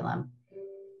curriculum.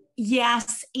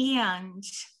 Yes, and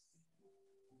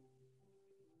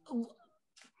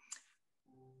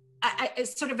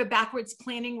it's sort of a backwards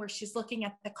planning where she's looking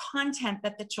at the content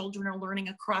that the children are learning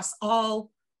across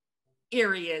all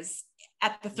areas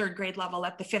at the 3rd grade level,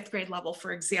 at the 5th grade level,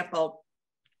 for example.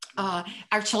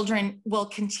 Our children will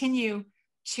continue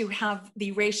to have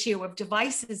the ratio of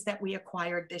devices that we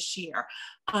acquired this year.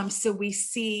 So we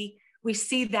see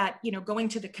that, you know, going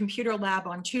to the computer lab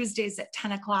on Tuesdays at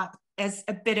 10 o'clock as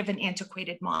a bit of an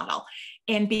antiquated model,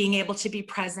 and being able to be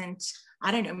present,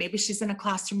 I don't know, maybe she's in a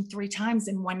classroom 3 times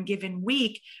in one given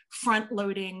week, front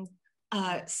loading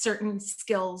certain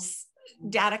skills,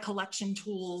 data collection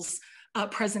tools,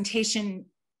 presentation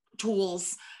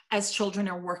tools, as children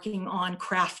are working on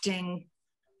crafting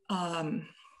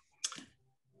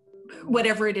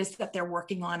whatever it is that they're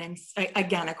working on, and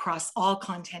again, across all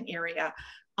content area,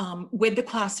 with the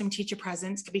classroom teacher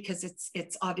presence, because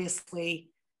it's obviously,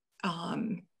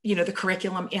 you know, the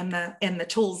curriculum and the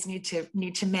tools need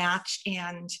to match,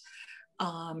 and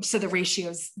so the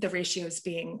ratios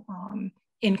being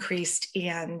increased,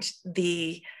 and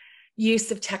the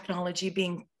use of technology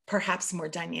being perhaps more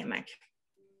dynamic,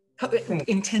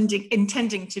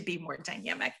 intending to be more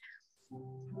dynamic.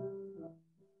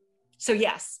 So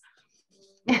yes.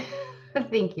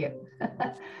 Thank you.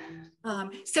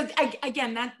 So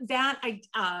again,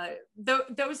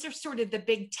 those are sort of the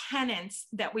big tenets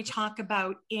that we talk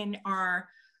about in our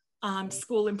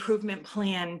school improvement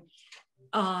plan.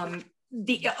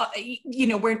 You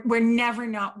know, we're never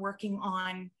not working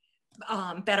on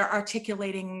better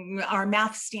articulating our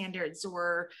math standards,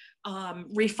 or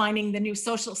refining the new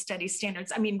social studies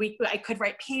standards. I mean, I could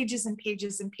write pages and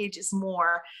pages and pages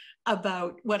more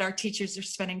about what our teachers are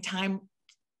spending time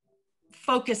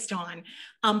focused on,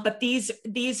 but these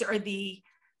are the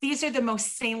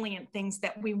most salient things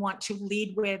that we want to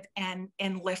lead with and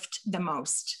lift the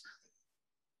most,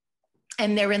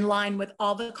 and they're in line with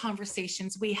all the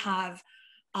conversations we have.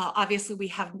 Obviously, we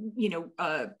have, you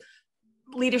know,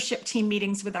 leadership team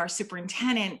meetings with our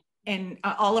superintendent and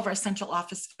all of our central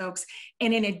office folks.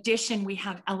 And in addition, we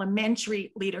have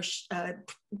elementary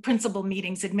leadership, principal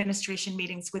meetings, administration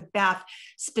meetings with Beth,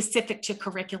 specific to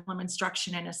curriculum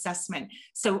instruction and assessment.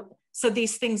 So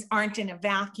these things aren't in a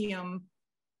vacuum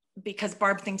because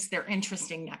Barb thinks they're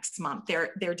interesting next month.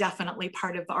 They're definitely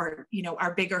part of our, you know,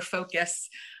 our bigger focus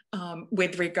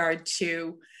with regard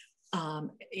to,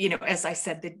 you know, as I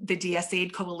said, the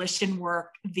DS-AID coalition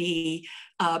work, the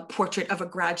portrait of a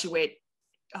graduate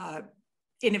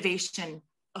innovation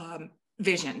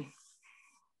vision.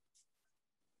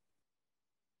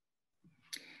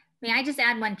 May I just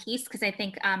add one piece? Because I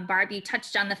think, Barb, you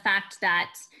touched on the fact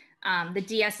that the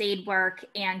DS-AID work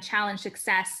and challenge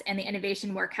success and the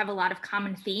innovation work have a lot of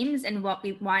common themes and what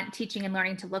we want teaching and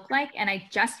learning to look like. And I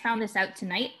just found this out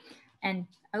tonight, and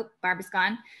oh, Barb is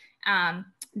gone.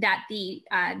 That the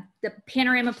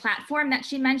Panorama platform that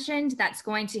she mentioned, that's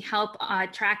going to help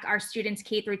track our students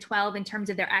K through 12 in terms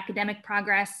of their academic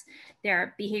progress,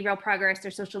 their behavioral progress, their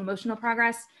social emotional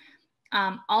progress.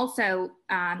 Also,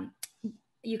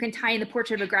 you can tie in the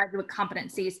portrait of a graduate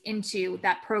competencies into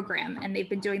that program. And they've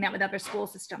been doing that with other school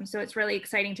systems. So it's really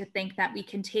exciting to think that we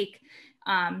can take,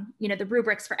 you know, the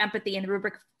rubrics for empathy and the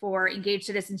rubric for engaged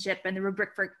citizenship and the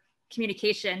rubric for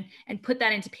communication and put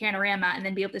that into Panorama, and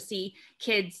then be able to see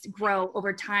kids grow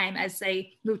over time as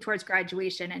they move towards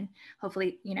graduation and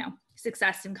hopefully, you know,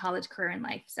 success in college, career, and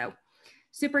life. So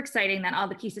super exciting that all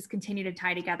the pieces continue to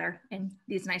tie together in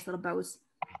these nice little bows.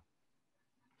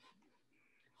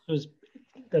 So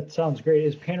that sounds great.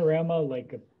 Is Panorama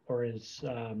like, or is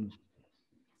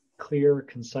clear,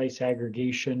 concise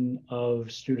aggregation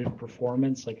of student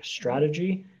performance like a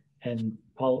strategy? And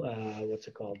what's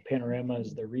it called? Panorama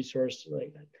is the resource.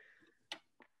 Like,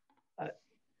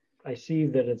 I see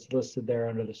that it's listed there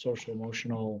under the social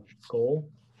emotional goal,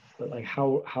 but like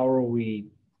how are we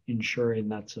ensuring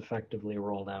that's effectively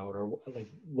rolled out, or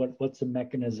like what's the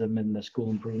mechanism in the school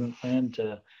improvement plan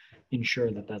to ensure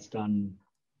that that's done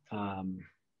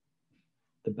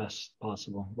the best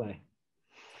possible way?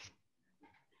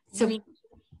 So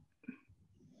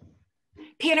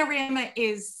Panorama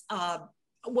is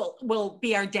will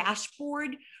be our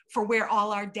dashboard for where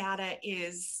all our data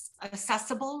is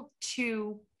accessible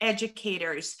to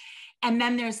educators. And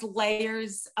then there's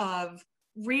layers of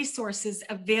resources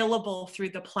available through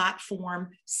the platform,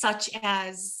 such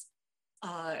as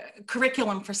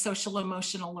curriculum for social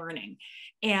emotional learning.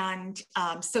 And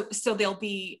so there'll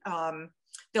be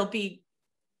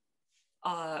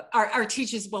our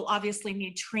teachers will obviously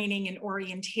need training and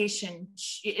orientation,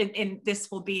 and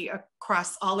this will be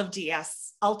across all of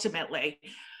DS ultimately,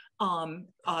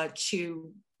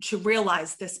 to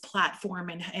realize this platform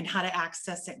and how to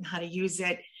access it and how to use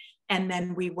it. And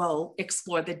then we will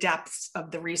explore the depths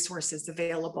of the resources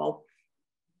available.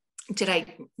 Did I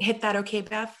hit that okay,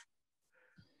 Beth?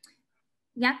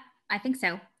 Yeah, I think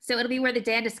so. So it'll be where the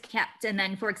data is kept. And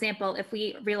then, for example, if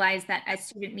we realize that a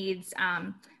student needs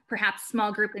perhaps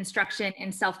small group instruction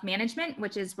in self-management,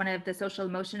 which is one of the social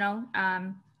emotional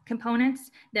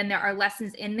components, then there are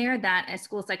lessons in there that a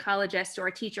school psychologist or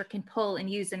a teacher can pull and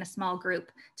use in a small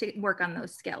group to work on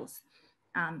those skills.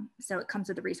 So it comes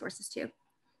with the resources too.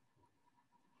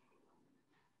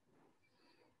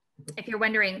 If you're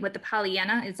wondering what the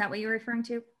Pollyanna, is that what you're referring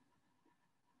to?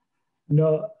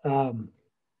 No,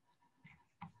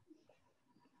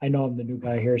 I know I'm the new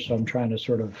guy here, so I'm trying to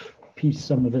sort of piece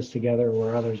some of this together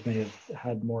where others may have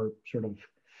had more sort of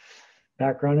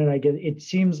background. And I get, it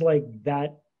seems like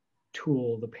that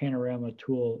tool, the Panorama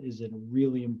tool, is a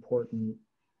really important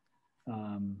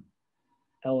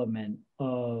element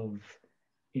of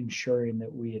ensuring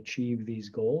that we achieve these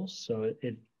goals. So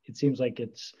it seems like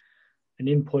it's an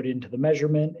input into the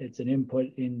measurement, it's an input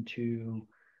into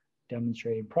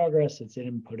demonstrating progress, it's an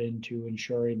input into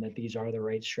ensuring that these are the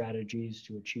right strategies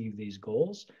to achieve these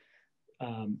goals.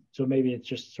 So maybe it's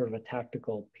just sort of a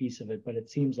tactical piece of it, but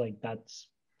it seems like that's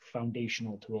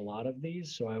foundational to a lot of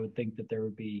these. So I would think that there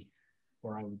would be,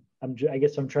 or I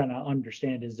guess I'm trying to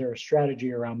understand, is there a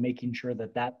strategy around making sure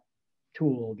that that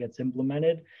tool gets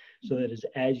implemented so that it's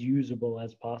as usable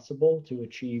as possible to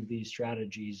achieve these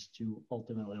strategies to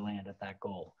ultimately land at that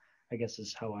goal? I guess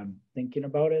is how I'm thinking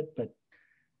about it. But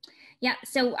yeah,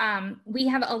 so we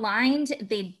have aligned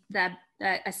the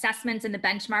assessments and the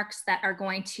benchmarks that are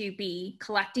going to be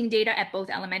collecting data at both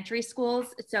elementary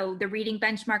schools. So the reading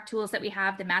benchmark tools that we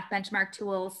have, the math benchmark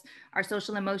tools, our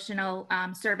social emotional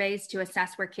surveys to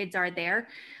assess where kids are there.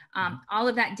 All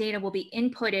of that data will be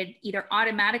inputted either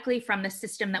automatically from the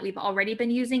system that we've already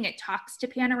been using. It talks to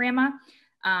Panorama.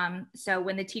 So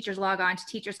when the teachers log on to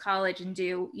Teachers College and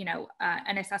do, you know,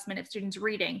 an assessment of students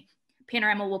reading,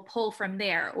 Panorama will pull from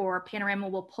there, or Panorama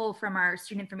will pull from our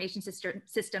student information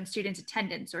system, students'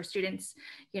 attendance or students,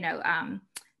 you know,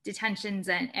 detentions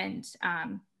and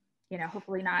you know,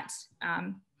 hopefully not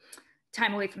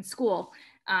time away from school.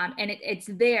 And it's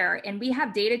there. And we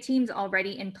have data teams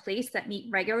already in place that meet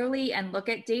regularly and look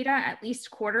at data at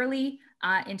least quarterly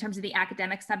in terms of the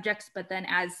academic subjects. But then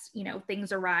as, you know,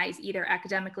 things arise either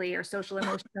academically or social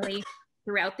emotionally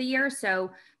throughout the year.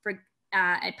 So for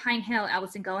at Pine Hill,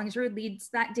 Allison Gullingsrud leads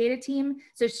that data team.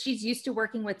 So she's used to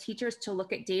working with teachers to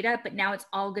look at data, but now it's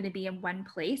all going to be in one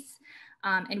place.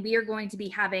 And we are going to be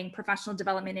having professional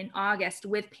development in August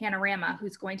with Panorama,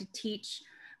 who's going to teach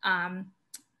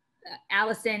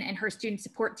Allison and her student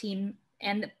support team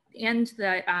and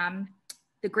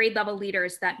the grade level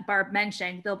leaders that Barb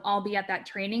mentioned. They'll all be at that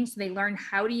training. So they learn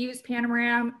how to use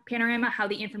Panorama, how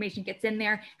the information gets in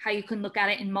there, how you can look at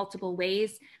it in multiple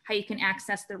ways, how you can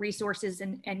access the resources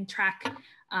and track,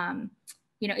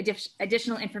 you know,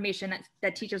 additional information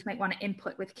that teachers might want to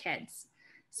input with kids.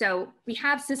 So we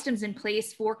have systems in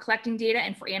place for collecting data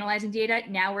and for analyzing data.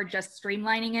 Now we're just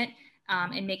streamlining it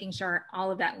and making sure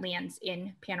all of that lands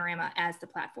in Panorama as the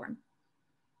platform.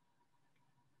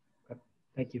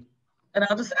 Thank you. And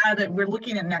I'll just add that we're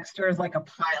looking at next year as like a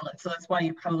pilot. So that's why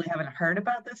you probably haven't heard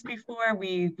about this before.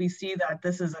 We see that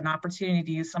this is an opportunity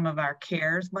to use some of our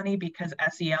CARES money because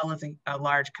SEL is a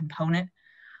large component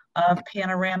of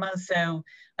Panorama. So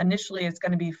initially it's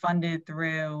going to be funded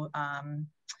through,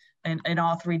 in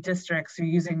all 3 districts, you're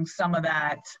using some of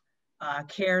that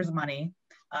CARES money.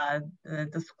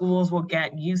 The schools will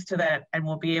get used to that and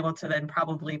will be able to then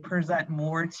probably present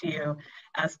more to you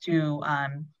as to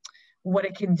what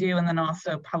it can do, and then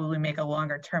also probably make a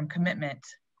longer term commitment,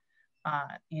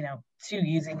 you know, to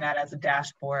using that as a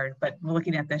dashboard. But we're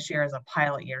looking at this year as a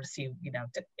pilot year to see, you know,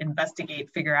 to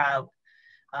investigate, figure out.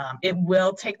 It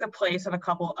will take the place of a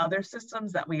couple other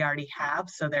systems that we already have.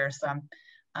 So there's some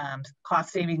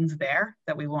cost savings there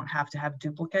that we won't have to have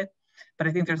duplicate. But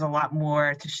I think there's a lot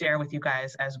more to share with you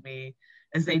guys as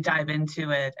they dive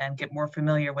into it and get more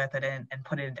familiar with it and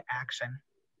put it into action.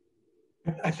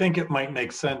 I think it might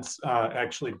make sense,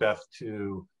 actually, Beth,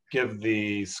 to give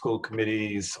the school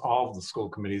committees, all of the school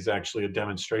committees, actually a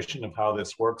demonstration of how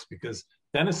this works, because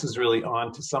Dennis is really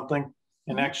on to something.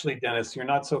 And actually, Dennis, you're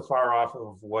not so far off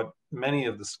of what many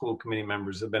of the school committee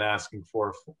members have been asking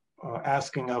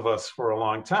of us for a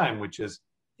long time, which is,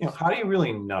 you know, how do you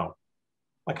really know?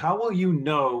 Like, how will you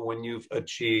know when you've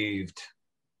achieved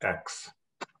X?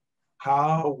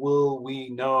 How will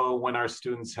we know when our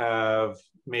students have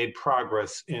made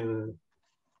progress in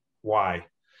Y?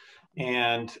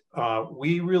 And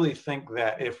we really think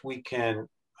that if we can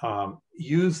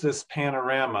use this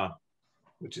Panorama,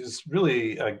 which is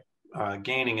really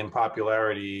gaining in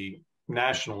popularity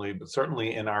nationally, but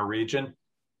certainly in our region,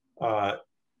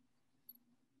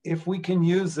 if we can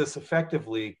use this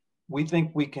effectively, we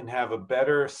think we can have a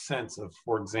better sense of,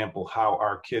 for example, how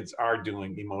our kids are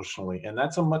doing emotionally. And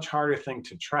that's a much harder thing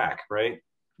to track, right?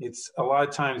 It's a lot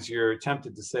of times you're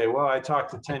tempted to say, well, I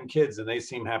talked to 10 kids and they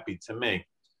seem happy to me,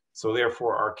 so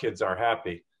therefore our kids are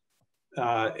happy.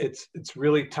 It's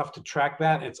really tough to track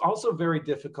that. It's also very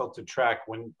difficult to track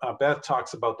when Beth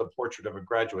talks about the portrait of a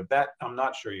graduate. That I'm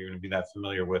not sure you're going to be that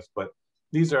familiar with, but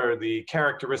these are the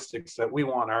characteristics that we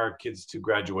want our kids to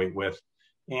graduate with.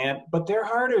 But they're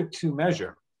harder to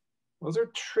measure. Those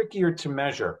are trickier to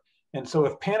measure. And so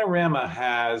if Panorama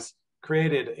has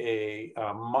created a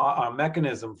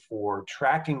mechanism for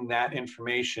tracking that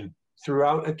information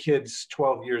throughout a kid's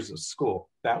 12 years of school,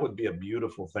 that would be a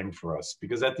beautiful thing for us.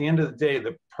 Because at the end of the day,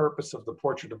 the purpose of the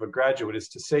portrait of a graduate is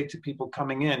to say to people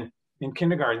coming in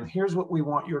kindergarten, here's what we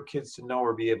want your kids to know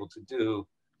or be able to do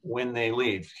when they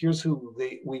leave. Here's who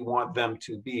we want them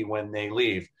to be when they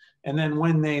leave. And then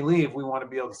when they leave, we want to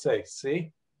be able to say,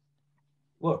 see,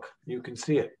 look, you can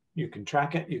see it. You can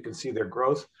track it. You can see their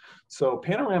growth. So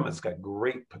Panorama's got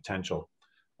great potential.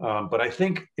 But I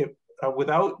think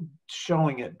without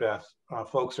showing it, Beth,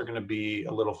 folks are going to be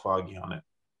a little foggy on it.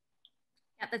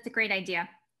 Yeah, that's a great idea.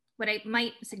 What I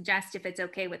might suggest, if it's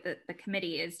okay with the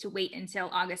committee, is to wait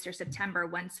until August or September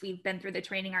once we've been through the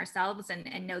training ourselves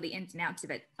and know the ins and outs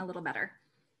of it a little better.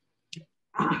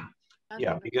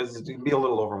 Yeah, because it'd be a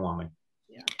little overwhelming.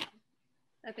 Yeah,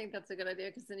 I think that's a good idea,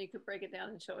 because then you could break it down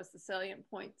and show us the salient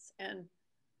points, and,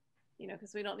 you know,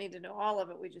 because we don't need to know all of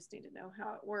it. We just need to know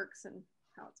how it works and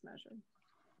how it's measured.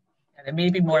 And it may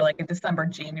be more like in December,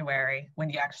 January, when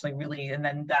you actually really, and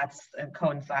then that's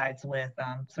coincides with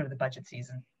sort of the budget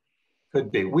season. Could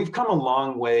be. We've come a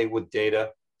long way with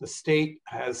data. The state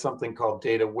has something called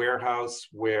Data Warehouse,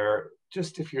 where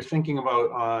just if you're thinking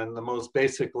about on the most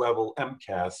basic level,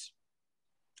 MCAS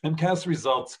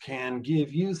results can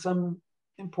give you some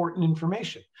important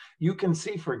information. You can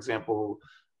see, for example,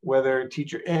 whether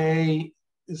teacher A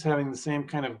is having the same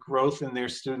kind of growth in their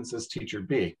students as teacher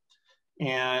B.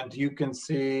 And you can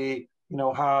see, you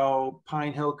know, how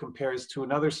Pine Hill compares to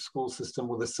another school system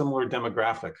with a similar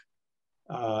demographic.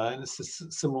 And it's a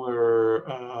similar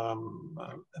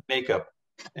makeup.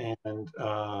 And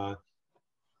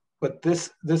but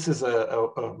this is a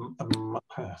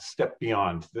step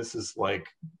beyond. This is like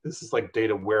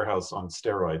Data Warehouse on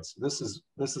steroids.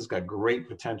 This has got great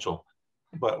potential,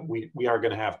 but we are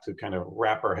going to have to kind of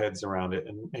wrap our heads around it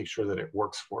and make sure that it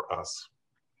works for us.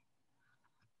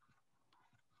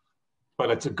 But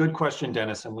it's a good question,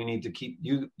 Dennis, and we need to keep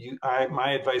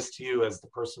my advice to you as the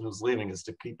person who's leaving is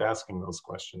to keep asking those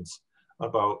questions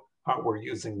about how we're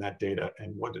using that data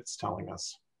and what it's telling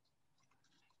us.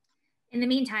 In the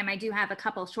meantime, I do have a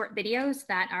couple short videos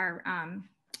that are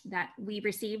that we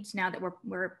received now that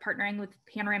we're partnering with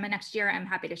Panorama next year. I'm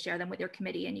happy to share them with your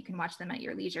committee, and you can watch them at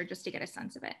your leisure just to get a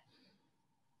sense of it.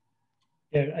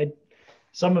 Yeah,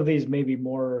 some of these may be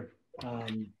more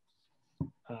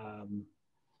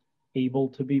able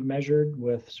to be measured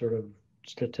with sort of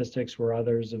statistics, where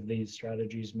others of these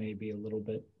strategies may be a little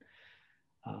bit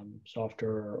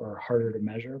softer or harder to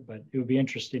measure. But it would be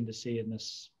interesting to see in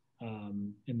this,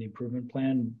 in the improvement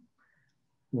plan,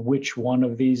 which one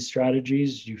of these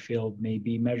strategies you feel may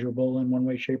be measurable in one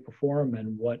way, shape, or form,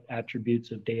 and what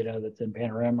attributes of data that's in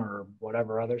Panorama or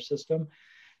whatever other system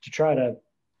to try to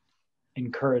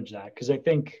encourage that. Because I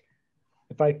think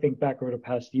if I think back over the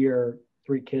past year,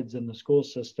 3 kids in the school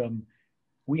system,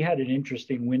 we had an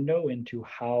interesting window into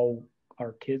how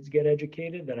our kids get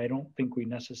educated that I don't think we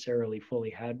necessarily fully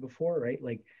had before, right?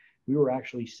 Like we were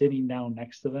actually sitting down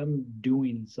next to them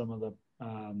doing some of the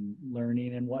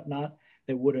learning and whatnot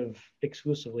that would have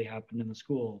exclusively happened in the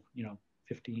school,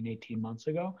 15, 18 months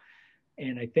ago.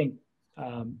 And I think,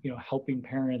 helping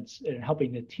parents and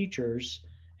helping the teachers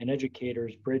and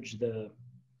educators bridge the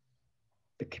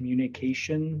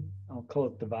communication, I'll call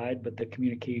it divide, but the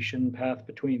communication path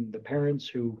between the parents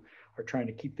who are trying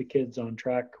to keep the kids on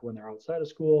track when they're outside of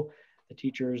school, the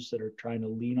teachers that are trying to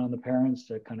lean on the parents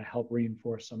to kind of help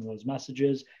reinforce some of those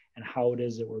messages, and how it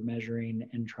is that we're measuring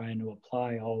and trying to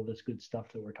apply all of this good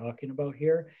stuff that we're talking about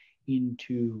here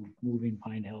into moving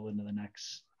Pine Hill into the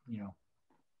next, into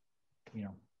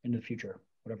the future,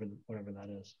 whatever that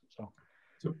is. So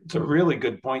it's a really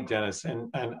good point, Dennis.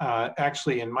 And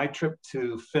actually, in my trip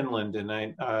to Finland,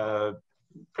 and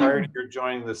prior to your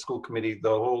joining the school committee, the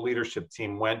whole leadership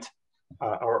team went,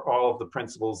 or all of the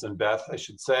principals and Beth, I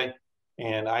should say.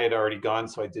 And I had already gone,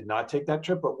 so I did not take that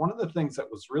trip. But one of the things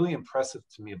that was really impressive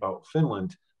to me about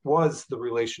Finland was the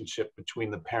relationship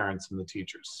between the parents and the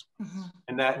teachers. Mm-hmm.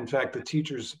 And that, in fact, the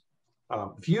teachers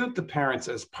viewed the parents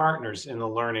as partners in the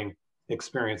learning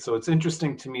experience. So it's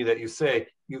interesting to me that you say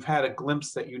you've had a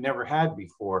glimpse that you never had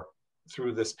before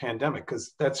through this pandemic,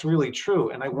 because that's really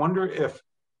true. And I wonder if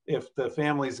the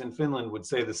families in Finland would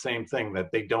say the same thing,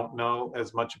 that they don't know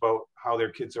as much about how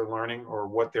their kids are learning or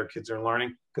what their kids are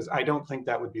learning, because I don't think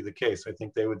that would be the case. I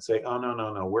think they would say, oh,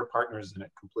 no, we're partners in it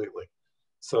completely.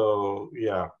 So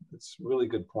yeah, it's a really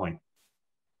good point.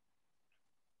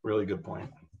 Really good point.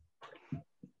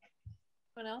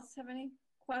 Anyone else have any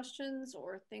questions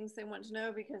or things they want to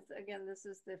know? Because again, this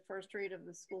is the first read of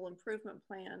the school improvement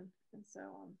plan. And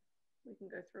so we can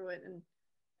go through it. And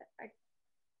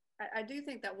I do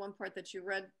think that one part that you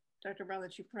read, Dr. Brown,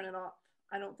 that you printed off,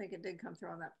 I don't think it did come through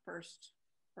on that first,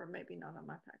 or maybe not on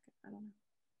my packet. I don't know.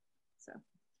 So,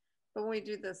 but when we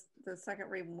do this, the second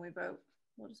read, when we vote,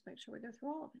 we'll just make sure we go through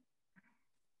all of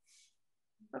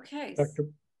it. Okay.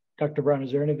 Dr. Brown,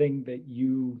 is there anything that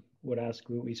you would ask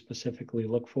that we specifically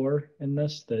look for in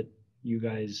this that you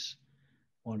guys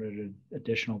wanted an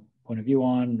additional point of view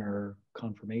on or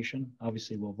confirmation?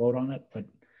 Obviously, we'll vote on it, but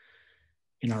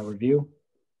in our review.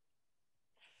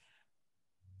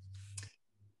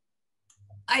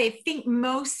 I think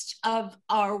most of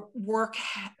our work,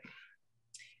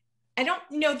 I don't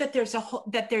know that there's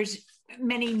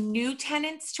many new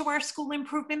tenets to our school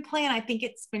improvement plan. I think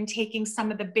it's been taking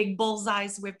some of the big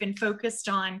bullseyes we've been focused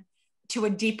on to a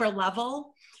deeper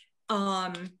level.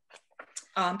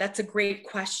 That's a great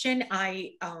question.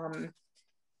 I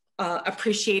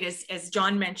appreciate, as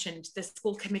John mentioned, the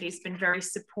school committee's been very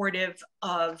supportive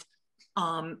of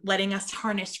letting us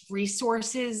harness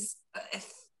resources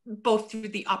both through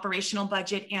the operational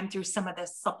budget and through some of the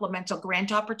supplemental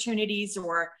grant opportunities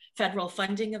or federal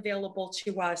funding available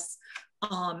to us.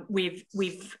 As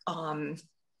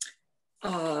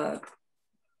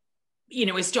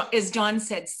John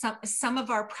said, some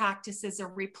of our practices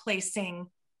are replacing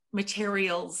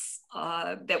materials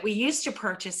that we used to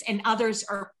purchase, and others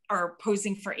are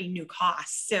posing for a new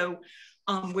cost. So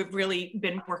we've really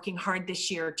been working hard this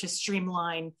year to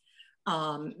streamline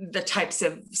the types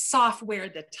of software,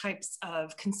 the types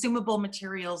of consumable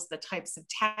materials, the types of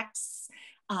texts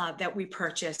that we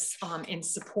purchase in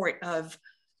support of,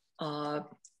 I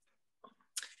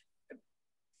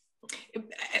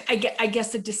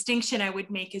guess a distinction I would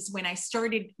make is when I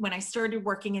started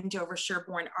working in Dover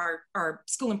Sherborn, our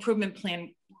school improvement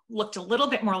plan looked a little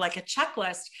bit more like a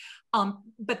checklist,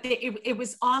 but it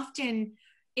was often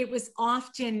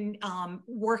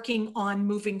working on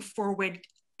moving forward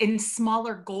in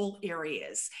smaller goal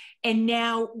areas. And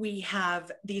now we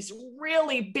have these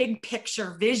really big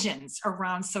picture visions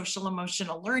around social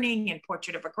emotional learning and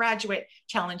Portrait of a Graduate,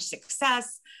 Challenge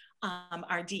Success,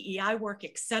 our DEI work,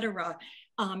 et cetera.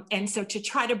 And so to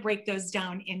try to break those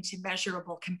down into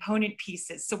measurable component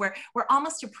pieces. So we're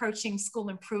almost approaching school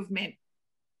improvement.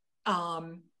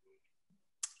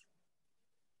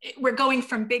 We're going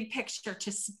from big picture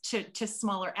to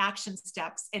smaller action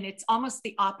steps. And it's almost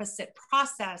the opposite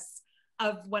process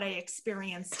of what I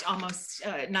experienced almost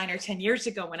 9 or 10 years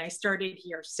ago when I started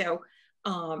here. So,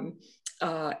 and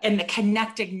the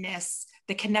connectedness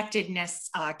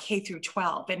K through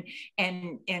 12,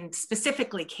 and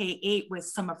specifically K-8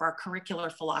 was some of our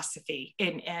curricular philosophy,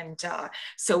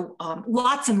 so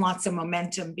lots and lots of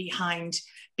momentum behind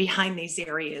these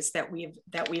areas that we've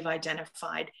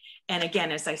identified. And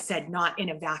again, as I said, not in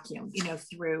a vacuum,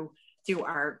 through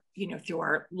our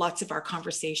lots of our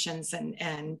conversations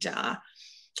and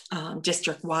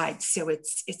district wide. So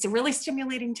it's a really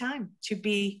stimulating time to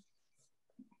be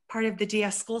part of the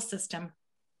DS school system.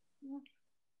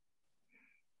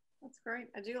 That's great.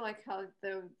 I do like how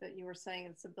though that you were saying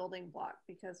it's a building block,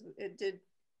 because it did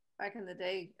back in the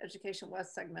day, Education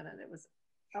West segmented. It was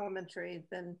elementary,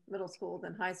 then middle school,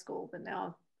 then high school, but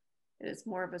now it is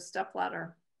more of a step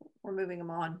ladder. We're moving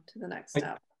them on to the next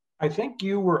step. I think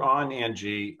you were on,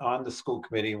 Angie, on the school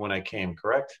committee when I came,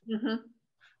 correct? Mm-hmm.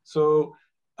 So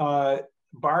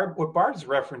Barb, what Barb's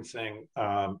referencing,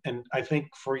 and I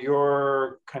think for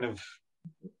your kind of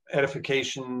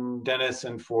edification, Dennis,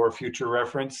 and for future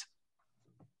reference,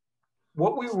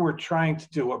 what we were trying to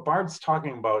do, what Barb's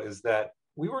talking about, is that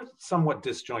we were somewhat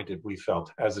disjointed, we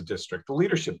felt, as a district. The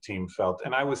leadership team felt,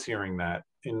 and I was hearing that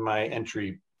in my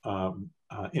entry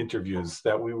interviews,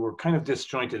 that we were kind of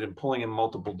disjointed and pulling in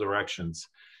multiple directions.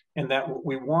 And that what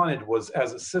we wanted was,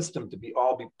 as a system, to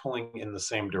all be pulling in the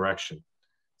same direction.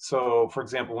 So, for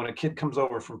example, when a kid comes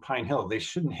over from Pine Hill, they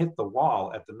shouldn't hit the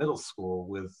wall at the middle school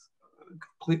with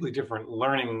completely different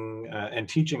learning and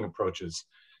teaching approaches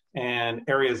and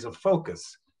areas of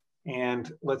focus. And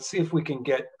let's see if we can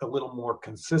get a little more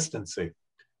consistency.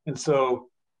 And so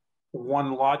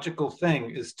one logical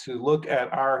thing is to look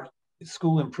at our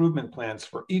school improvement plans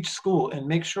for each school and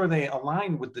make sure they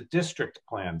align with the district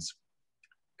plans,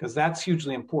 because that's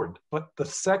hugely important. But the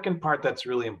second part that's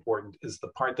really important is the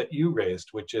part that you raised,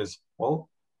 which is, well,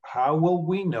 how will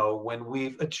we know when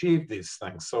we've achieved these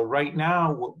things? So right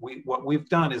now, what we've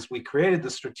done is we created the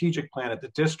strategic plan at the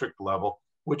district level,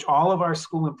 which all of our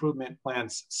school improvement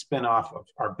plans spin off of,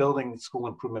 our building school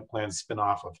improvement plans spin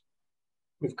off of.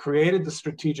 We've created the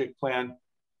strategic plan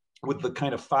with the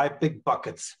kind of 5 big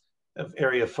buckets of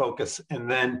area of focus, and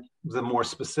then the more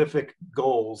specific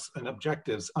goals and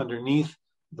objectives underneath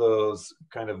those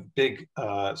kind of big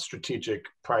strategic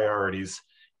priorities.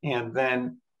 And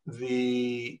then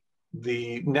the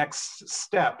next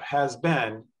step has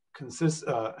been in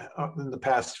the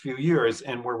past few years,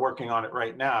 and we're working on it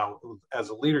right now as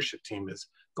a leadership team, is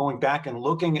going back and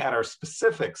looking at our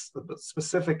specifics, the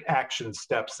specific action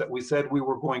steps that we said we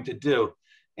were going to do,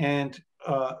 and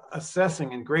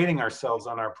assessing and grading ourselves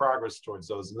on our progress towards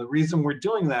those. And the reason we're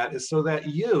doing that is so that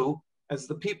you, as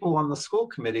the people on the school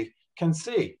committee, can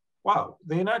see, wow,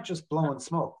 they're not just blowing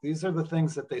smoke. These are the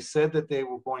things that they said that they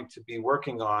were going to be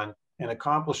working on and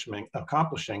accomplishing,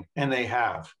 and they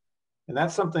have. And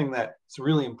that's something that's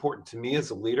really important to me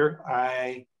as a leader.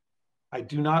 I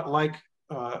do not like,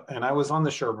 and I was on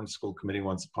the Sherborn School Committee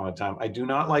once upon a time, I do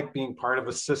not like being part of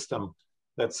a system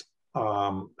that's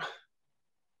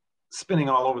spinning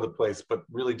all over the place, but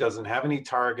really doesn't have any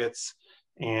targets,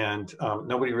 and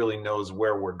nobody really knows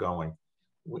where we're going.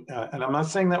 And I'm not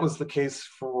saying that was the case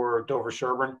for Dover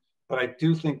Sherborn, but I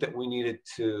do think that we needed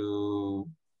to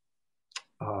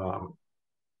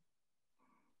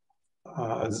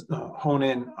hone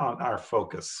in on our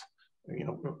focus,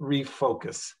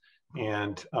 refocus.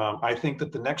 And I think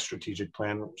that the next strategic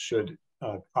plan should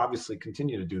obviously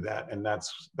continue to do that. And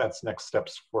that's next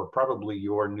steps for probably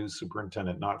your new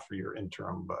superintendent, not for your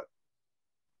interim, but.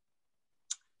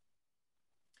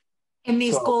 And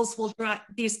these goals will drive,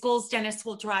 Dennis,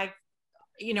 will drive,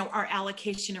 our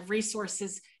allocation of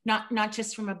resources, not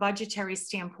just from a budgetary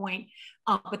standpoint,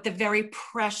 but the very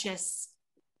precious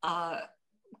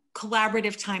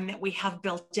collaborative time that we have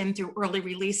built in through early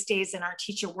release days and our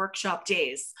teacher workshop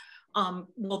days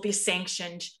will be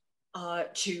sanctioned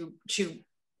to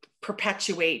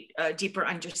perpetuate a deeper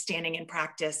understanding and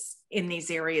practice in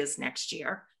these areas next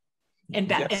year. And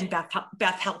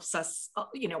Beth helps us,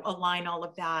 align all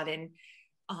of that. And,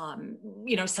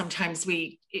 sometimes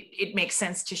it makes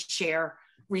sense to share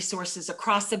resources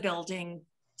across the building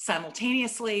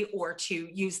simultaneously, or to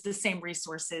use the same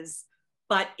resources,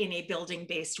 but in a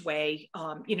building-based way,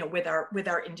 with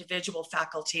our individual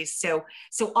faculties. So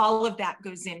all of that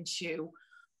goes into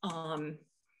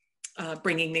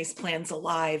bringing these plans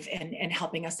alive and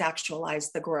helping us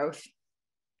actualize the growth.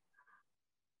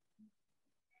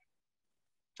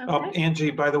 Okay.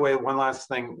 Angie, by the way, one last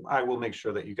thing. I will make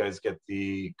sure that you guys get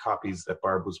the copies that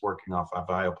Barb was working off of.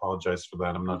 I apologize for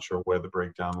that. I'm not sure where the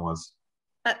breakdown was.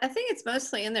 I think it's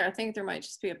mostly in there. I think there might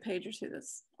just be a page or two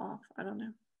that's off. I don't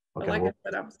know. But Okay, like I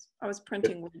said, I was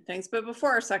printing weird things. But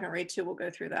before our second read too, we'll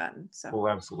go through that. And so we'll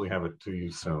absolutely have it to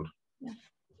you soon. Yeah.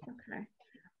 Okay.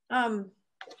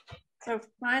 So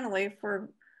finally, if we're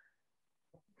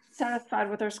satisfied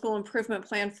with our school improvement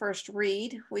plan first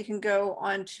read, we can go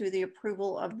on to the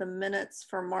approval of the minutes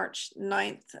for March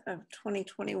 9th of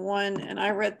 2021. And I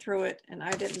read through it and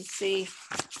I didn't see,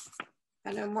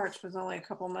 I know March was only a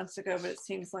couple months ago, but it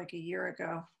seems like a year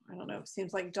ago. I don't know, it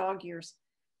seems like dog years.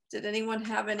 Did anyone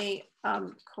have any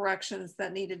corrections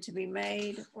that needed to be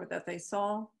made or that they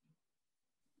saw?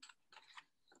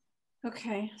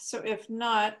 Okay, so if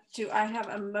not, do I have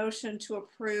a motion to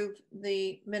approve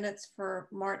the minutes for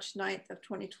March 9th of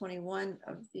 2021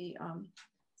 of the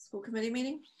school committee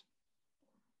meeting?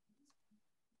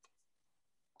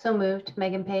 So moved.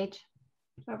 Megan Page.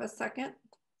 Do I have a second?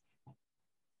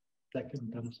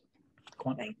 Second,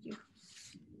 Thank you.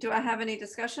 Do I have any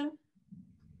discussion?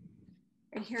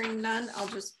 And hearing none, I'll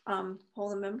just poll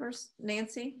the members.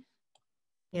 Nancy?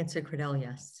 Nancy Cradell,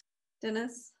 yes.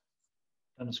 Dennis?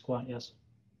 Dennis Quant, yes.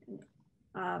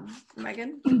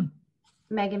 Megan?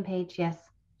 Megan Page, yes.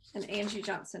 And Angie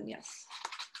Johnson, yes.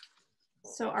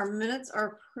 So our minutes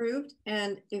are approved.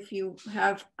 And if you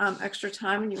have extra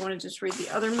time and you want to just read the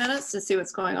other minutes to see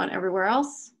what's going on everywhere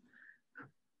else,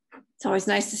 it's always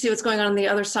nice to see what's going on the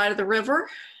other side of the river.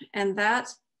 And that,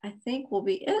 I think, will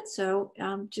be it. So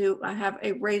do I have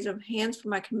a raise of hands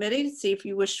from my committee to see if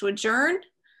you wish to adjourn?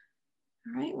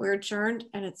 All right, we're adjourned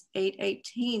and it's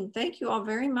 8:18. Thank you all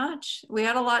very much. We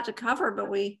had a lot to cover, but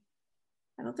I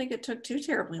don't think it took too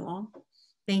terribly long.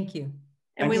 Thank you.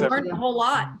 And we learned a whole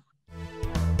lot.